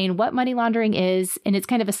explain what money laundering is, and it's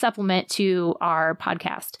kind of a supplement to our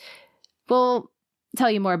podcast. We'll tell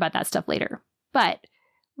you more about that stuff later. But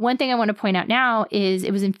one thing I want to point out now is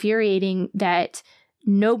it was infuriating that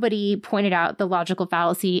nobody pointed out the logical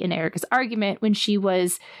fallacy in Erika's argument when she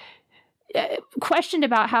was questioned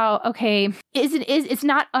about how, okay, it's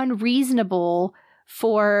not unreasonable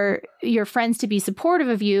for your friends to be supportive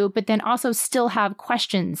of you, but then also still have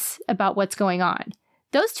questions about what's going on.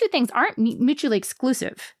 Those two things aren't mutually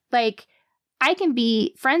exclusive. I can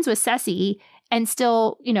be friends with Ceci and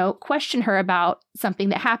still, question her about something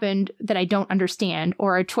that happened that I don't understand,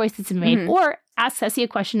 or a choice that's been made, or ask Ceci a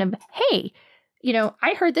question of, hey,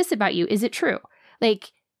 I heard this about you. Is it true? Those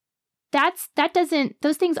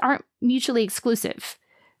things aren't mutually exclusive,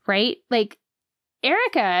 right?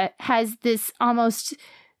 Erika has this almost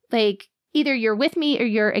either you're with me or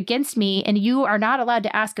you're against me, and you are not allowed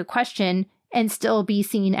to ask a question and still be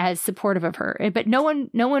seen as supportive of her. But no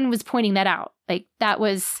one was pointing that out. That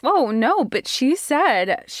was... Oh, no, but she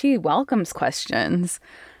said she welcomes questions.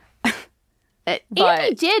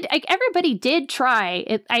 Andy did. Everybody did try.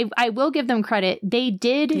 I will give them credit. They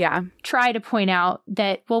did try to point out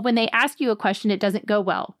that, well, when they ask you a question, it doesn't go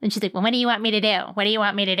well. And she's like, well, what do you want me to do? What do you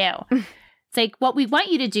want me to do? It's what we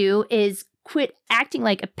want you to do is quit acting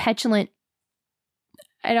like a petulant...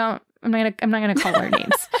 I'm not gonna call her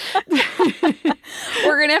names.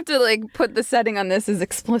 We're gonna have to put the setting on this as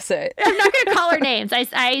explicit. I'm not gonna call her names.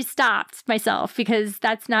 I stopped myself because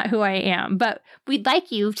that's not who I am. But we'd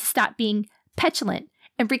like you to stop being petulant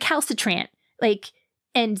and recalcitrant,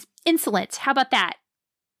 and insolent. How about that?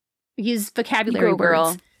 Use vocabulary words.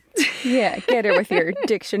 Girl. Yeah, get her with your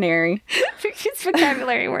dictionary. Use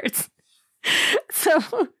vocabulary words.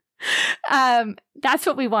 So, that's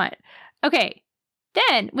what we want. Okay.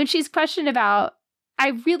 Then, when she's questioned about,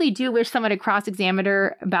 I really do wish someone had cross-examined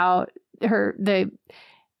her about and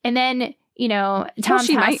then, Tom's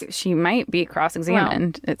house. She might be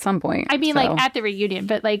cross-examined at some point. I mean, like at the reunion,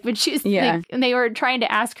 but like when she was, like, and they were trying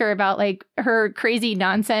to ask her about like her crazy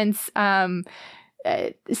nonsense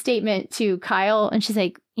statement to Kyle, and she's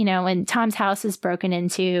like, when Tom's house was broken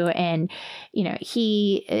into, and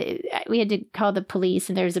we had to call the police,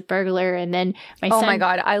 and there's a burglar, and then my son. Oh my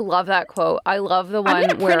God, I love that quote. I love the one I'm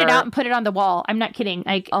gonna print it out and put it on the wall. I'm not kidding.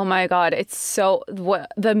 Like, oh my God, it's so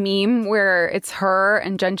the meme where it's her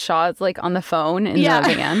and Jen Shaw's like on the phone in the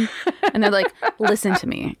van, and they're like, "Listen to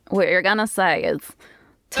me. What you're gonna say is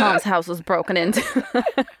Tom's house was broken into."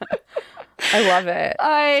 I love it.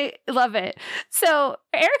 I love it. So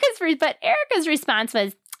Erika's response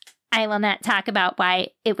was, "I will not talk about why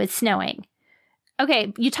it was snowing."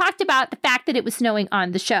 Okay, you talked about the fact that it was snowing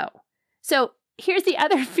on the show. So here's the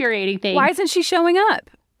other infuriating thing. Why isn't she showing up?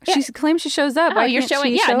 Yeah. She claims she shows up. Why you're can't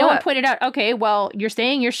showing. she Yeah, show no up? one pointed out. Okay, well, you're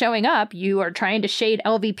saying you're showing up. You are trying to shade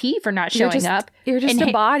LVP for not showing up. You're just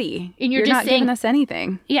a body. And you're just not giving us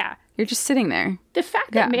anything. Yeah, you're just sitting there. The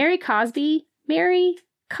fact that Mary Cosby,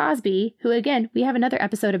 who, again, we have another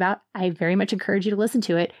episode about, I very much encourage you to listen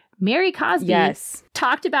to it. Mary Cosby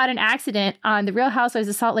talked about an accident on The Real Housewives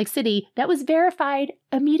of Salt Lake City that was verified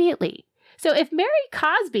immediately. So if Mary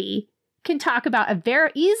Cosby can talk about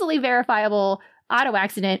a easily verifiable auto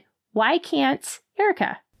accident, why can't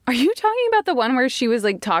Erika? Are you talking about the one where she was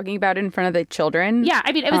like talking about it in front of the children? Yeah,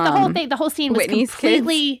 I mean, it was the whole thing. The whole scene was Whitney's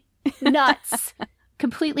completely nuts,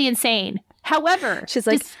 completely insane. However, she's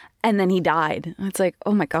like, and then he died. It's like,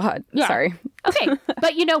 oh my God. Yeah. Sorry. Okay.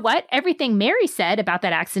 But you know what? Everything Mary said about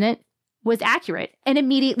that accident was accurate and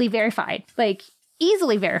immediately verified, like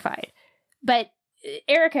easily verified. But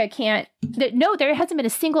Erika can't. No, there hasn't been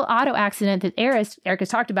a single auto accident that Erika's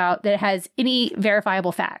talked about that has any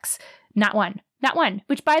verifiable facts. Not one. Not one.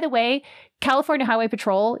 Which, by the way, California Highway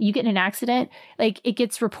Patrol, you get in an accident, like it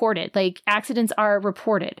gets reported. Like accidents are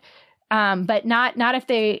reported. But not if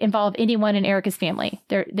they involve anyone in Erika's family.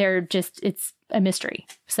 They're just, it's a mystery.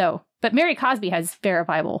 So, but Mary Cosby has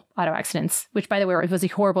verifiable auto accidents, which, by the way, was a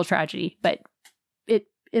horrible tragedy. But it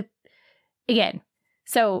again.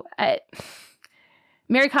 So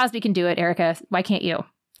Mary Cosby can do it. Erika, why can't you?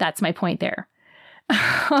 That's my point there.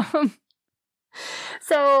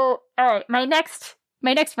 So, all right, my next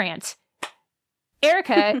rant.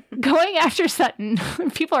 Erika going after Sutton.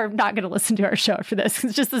 People are not going to listen to our show after this.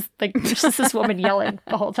 It's just this woman yelling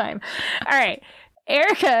the whole time. All right.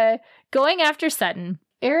 Erika going after Sutton.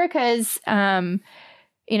 Erika's,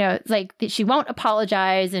 like she won't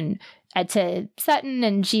apologize to Sutton,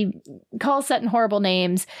 and she calls Sutton horrible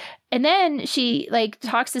names. And then she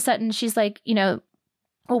talks to Sutton. She's like,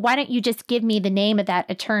 well, why don't you just give me the name of that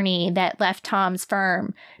attorney that left Tom's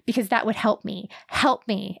firm? Because that would help me. Help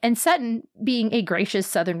me. And Sutton, being a gracious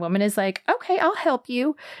Southern woman, is like, okay, I'll help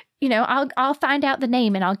you. I'll find out the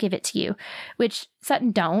name and I'll give it to you. Which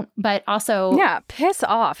Sutton don't, but also... Yeah, piss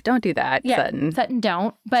off. Don't do that, Sutton. Sutton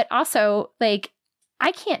don't. But also, I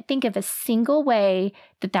can't think of a single way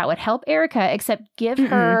that would help Erika except give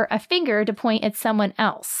her a finger to point at someone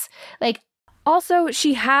else. Also,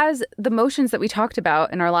 she has the motions that we talked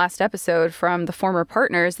about in our last episode from the former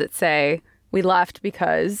partners that say we left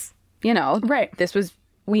because,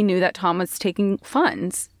 we knew that Tom was taking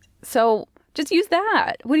funds. So just use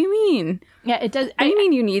that. What do you mean? Yeah, it does. What do you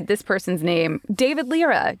mean you need this person's name? David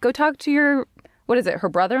Lira. Go talk to your, her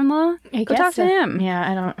brother-in-law? Go talk to him.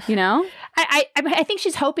 Yeah, I don't. I think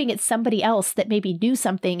she's hoping it's somebody else that maybe knew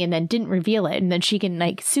something and then didn't reveal it, and then she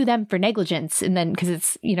can sue them for negligence, and then because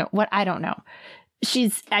it's I don't know.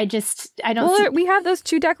 I don't. Well, we have those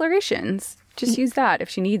 2 declarations. Just use that if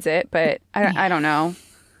she needs it, but I don't know.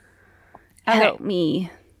 Help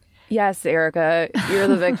me. Yes, Erika, you're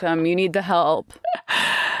the victim. You need the help.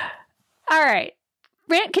 All right,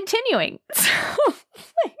 rant continuing.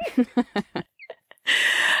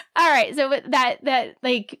 All right, so that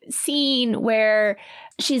scene where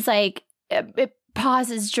she's it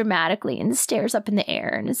pauses dramatically and stares up in the air,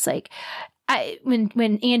 and it's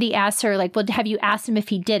when Andy asks her well, have you asked him if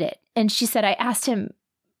he did it? And she said, I asked him,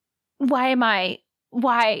 why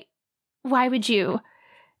would you?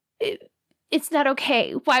 It's not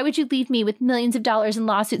okay. Why would you leave me with millions of dollars in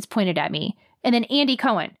lawsuits pointed at me? And then Andy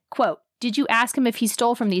Cohen, quote, did you ask him if he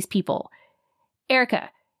stole from these people? Erika,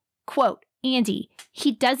 quote, Andy,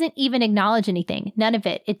 he doesn't even acknowledge anything. None of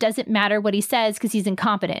it. It doesn't matter what he says because he's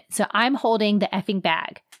incompetent. So I'm holding the effing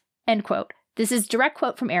bag. End quote. This is direct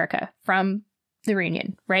quote from Erika from the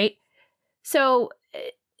reunion, right? So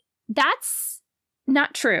that's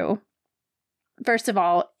not true, first of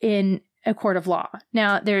all, in a court of law.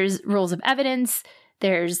 Now, there's rules of evidence.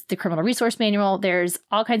 There's the criminal resource manual. There's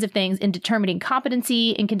all kinds of things in determining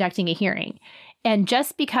competency in conducting a hearing. And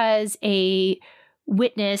just because a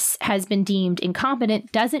witness has been deemed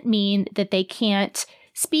incompetent doesn't mean that they can't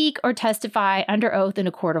speak or testify under oath in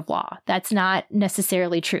a court of law. That's not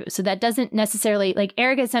necessarily true. So that doesn't necessarily, like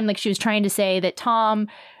Erika sounded like she was trying to say that Tom,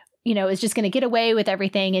 is just going to get away with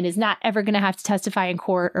everything and is not ever going to have to testify in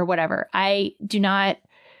court or whatever. I do not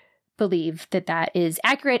believe that that is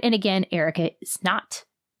accurate. And again, Erika is not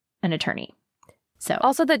an attorney. So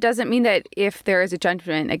also, that doesn't mean that if there is a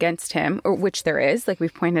judgment against him, or which there is, like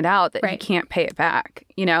we've pointed out, that he can't pay it back.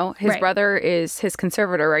 His brother is his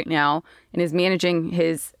conservator right now and is managing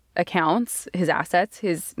his accounts, his assets,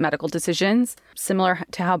 his medical decisions, similar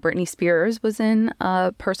to how Britney Spears was in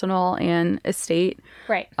personal and estate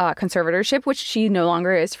conservatorship, which she no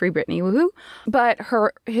longer is. Free Britney, woohoo. But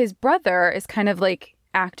his brother is kind of like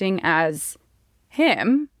acting as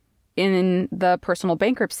him in the personal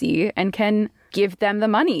bankruptcy and can give them the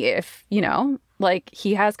money if,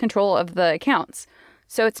 he has control of the accounts.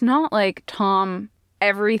 So it's not like Tom,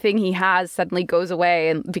 everything he has suddenly goes away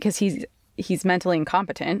and because he's mentally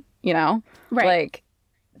incompetent, Right. Like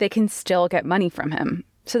they can still get money from him.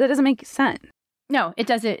 So that doesn't make sense. No, it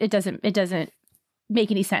doesn't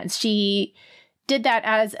make any sense. She did that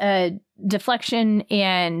as a deflection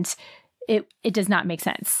and it does not make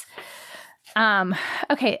sense.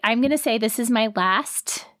 Okay, I'm going to say this is my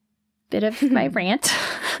last bit of my rant.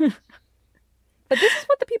 But this is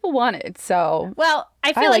what the people wanted, so well,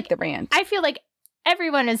 I feel like the rant. I feel like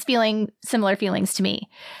everyone is feeling similar feelings to me.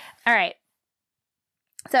 All right.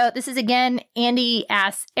 So this is again, Andy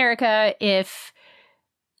asks Erika if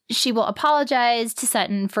she will apologize to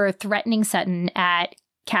Sutton for threatening Sutton at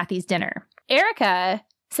Kathy's dinner. Erika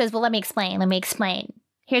says, well, let me explain.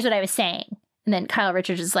 Here's what I was saying. And then Kyle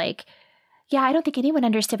Richards is like, yeah, I don't think anyone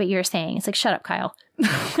understood what you were saying. It's like, shut up, Kyle.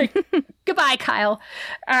 Goodbye, Kyle.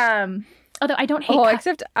 Although I don't hate Kyle.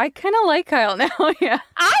 Except I kind of like Kyle now, yeah.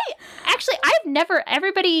 I've never,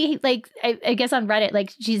 everybody, I guess on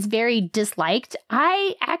Reddit, she's very disliked.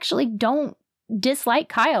 I actually don't dislike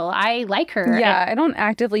Kyle. I like her. Yeah, I don't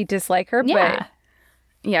actively dislike her, but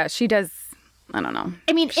yeah, she does, I don't know.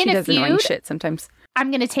 I mean, she in a does feud, annoying shit sometimes.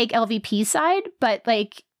 I'm going to take LVP's side, but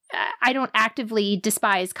I don't actively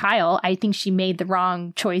despise Kyle. I think she made the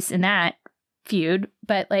wrong choice in that feud,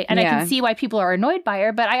 but I can see why people are annoyed by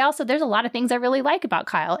her, but there's a lot of things I really like about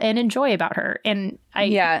Kyle and enjoy about her. And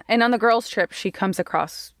and on the girls trip, she comes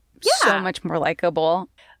across so much more likable.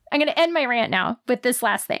 I'm going to end my rant now with this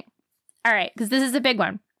last thing. All right, because this is a big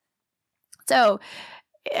one. So,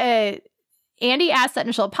 Andy asks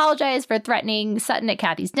Sutton she'll apologize for threatening Sutton at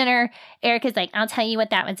Kathy's dinner. Erika's like, I'll tell you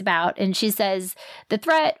what that one's about. And she says the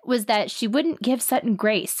threat was that she wouldn't give Sutton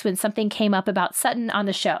grace when something came up about Sutton on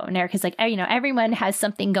the show. And Erika's like, everyone has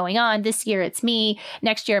something going on. This year it's me.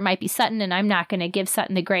 Next year it might be Sutton. And I'm not going to give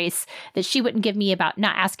Sutton the grace that she wouldn't give me about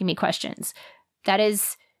not asking me questions. That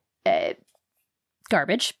is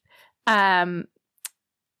garbage. Erika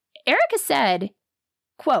said,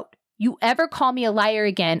 quote, you ever call me a liar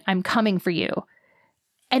again, I'm coming for you.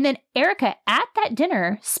 And then Erika at that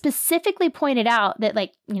dinner specifically pointed out that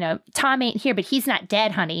Tom ain't here, but he's not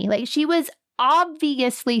dead, honey. She was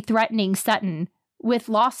obviously threatening Sutton with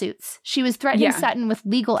lawsuits. She was threatening Sutton with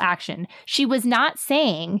legal action. She was not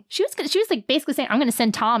saying, she was basically saying, I'm going to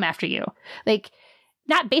send Tom after you.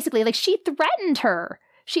 Not basically, she threatened her.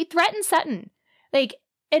 She threatened Sutton.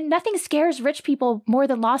 And nothing scares rich people more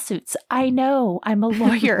than lawsuits. I know. I'm a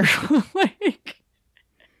lawyer.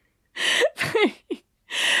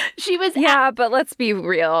 She was... Yeah, but let's be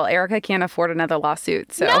real. Erika can't afford another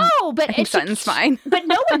lawsuit, so... No, but... I think Sutton's fine. But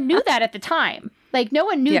no one knew that at the time. No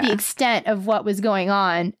one knew the extent of what was going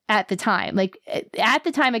on at the time. At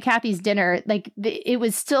the time of Kathy's dinner, it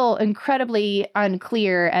was still incredibly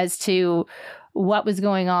unclear as to what was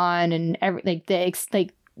going on and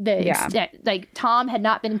Tom had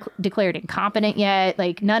not been declared incompetent yet.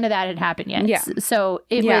 None of that had happened yet. Yeah. So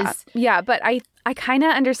it was... Yeah, but I kind of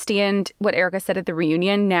understand what Erika said at the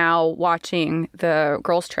reunion now watching the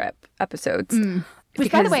girls' trip episodes.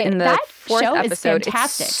 Which, by the way, in the that fourth show episode, is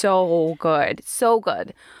fantastic. It's so good. So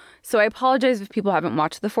good. So I apologize if people haven't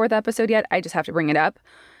watched the fourth episode yet. I just have to bring it up.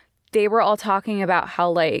 They were all talking about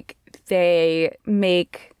how, they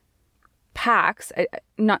make... pacts,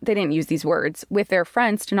 they didn't use these words, with their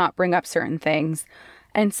friends to not bring up certain things.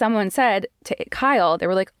 And someone said to Kyle, they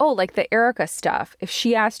were like, oh, the Erika stuff, if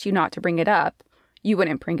she asked you not to bring it up, you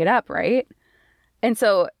wouldn't bring it up, right? And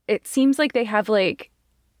so it seems like they have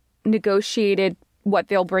negotiated what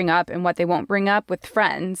they'll bring up and what they won't bring up with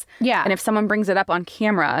friends. Yeah. And if someone brings it up on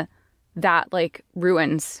camera, that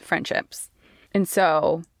ruins friendships. And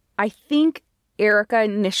so I think Erika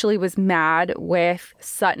initially was mad with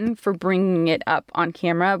Sutton for bringing it up on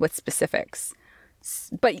camera with specifics.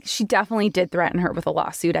 But she definitely did threaten her with a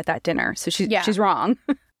lawsuit at that dinner. So she's wrong.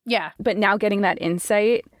 Yeah. But now getting that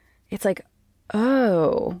insight, it's like,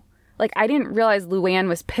 oh, like I didn't realize Luann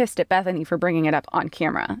was pissed at Bethany for bringing it up on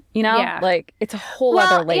camera. You know, like it's a whole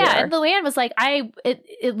other layer. Yeah, and Luann was like,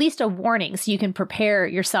 at least a warning so you can prepare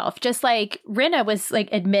yourself. Just like Rinna was like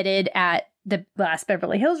admitted at the last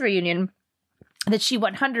Beverly Hills reunion that she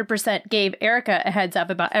 100% gave Erika a heads up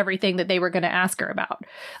about everything that they were going to ask her about.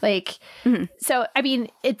 Like, so, I mean,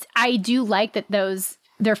 I do like that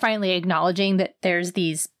they're finally acknowledging that there's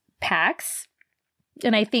these pacts.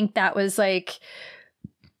 And I think that was like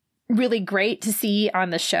really great to see on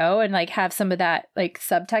the show and like have some of that like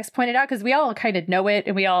subtext pointed out, because we all kind of know it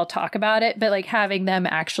and we all talk about it, but like having them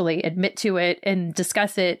actually admit to it and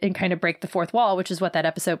discuss it and kind of break the fourth wall, which is what that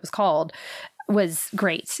episode was called, was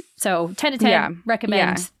great. So 10 to 10,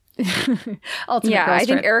 recommend. Ultimate I Girls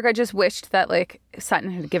think Trip. Erika just wished that like Sutton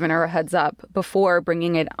had given her a heads up before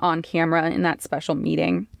bringing it on camera in that special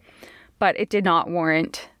meeting, but it did not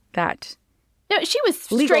warrant that. No, she was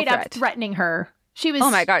straight up threatening her. She was.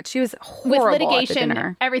 Oh my God, she was horrible with litigation, at the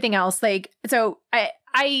dinner. Everything else. Like, so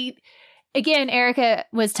I again, Erika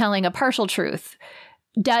was telling a partial truth.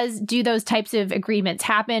 Do those types of agreements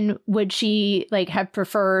happen? Would she like have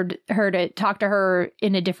preferred her to talk to her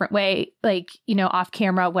in a different way, like, you know, off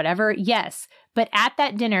camera, whatever? Yes. But at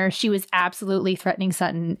that dinner, she was absolutely threatening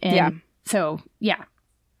Sutton. And so, yeah.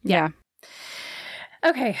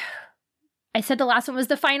 Okay. I said the last one was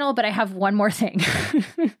the final, but I have one more thing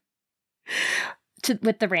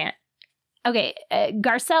with the rant. Okay.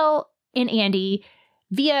 Garcelle and Andy,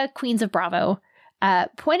 via Queens of Bravo,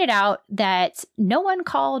 pointed out that no one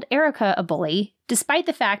called Erika a bully, despite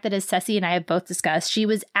the fact that, as Ceci and I have both discussed, she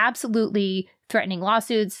was absolutely threatening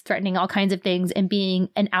lawsuits, threatening all kinds of things, and being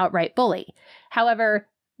an outright bully. However,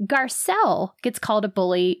 Garcelle gets called a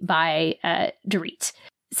bully by Dorit.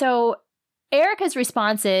 So Erika's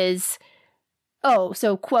response is, oh,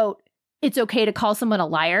 so, quote, it's okay to call someone a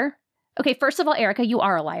liar? Okay, first of all, Erika, you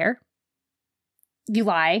are a liar. You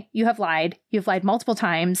lie. You have lied. You've lied multiple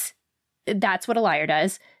times. That's what a liar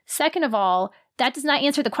does. Second of all, that does not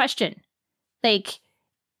answer the question. Like,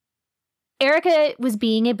 Erika was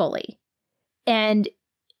being a bully. And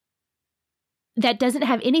that doesn't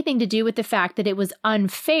have anything to do with the fact that it was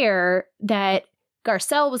unfair that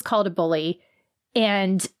Garcelle was called a bully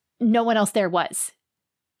and no one else there was.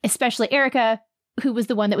 Especially Erika, who was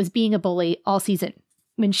the one that was being a bully all season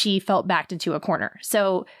when she felt backed into a corner.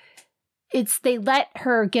 So they let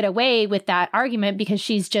her get away with that argument because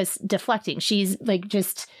she's just deflecting. She's like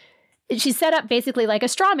she's set up basically like a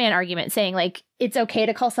straw man argument saying like, it's okay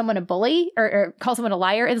to call someone a bully or call someone a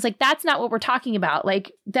liar. And it's like, that's not what we're talking about.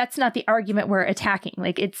 Like, that's not the argument we're attacking.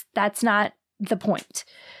 Like, that's not the point.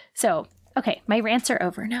 So, okay, my rants are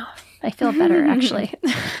over now. I feel better, actually.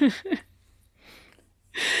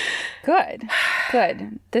 Good.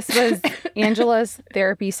 This was Angela's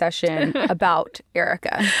therapy session about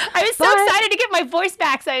Erika. I was so excited to get my voice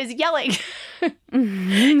back, so I was yelling.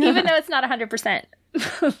 Even though it's not 100%.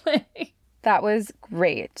 That was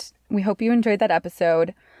great. We hope you enjoyed that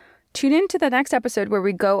episode. Tune in to the next episode where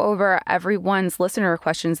we go over everyone's listener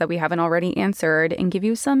questions that we haven't already answered and give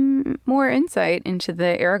you some more insight into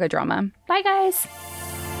the Erika drama. Bye, guys.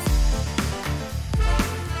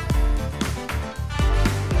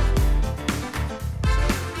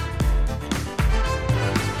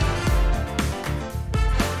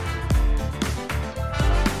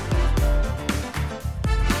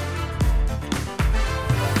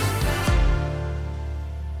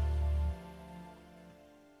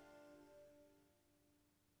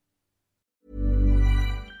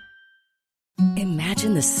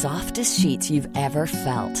 Imagine the softest sheets you've ever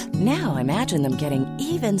felt. Now imagine them getting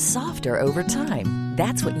even softer over time.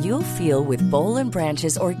 That's what you'll feel with Boll &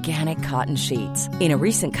 Branch's organic cotton sheets. In a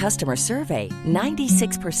recent customer survey,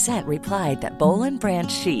 96% replied that Boll &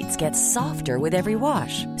 Branch sheets get softer with every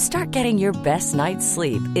wash. Start getting your best night's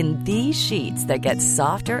sleep in these sheets that get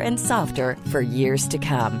softer and softer for years to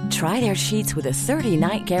come. Try their sheets with a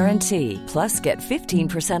 30-night guarantee. Plus, get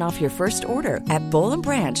 15% off your first order at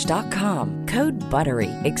bollandbranch.com. Code BUTTERY.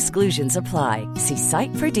 Exclusions apply. See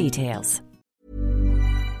site for details.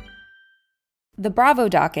 The Bravo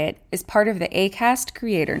Docket is part of the Acast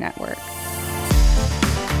Creator Network.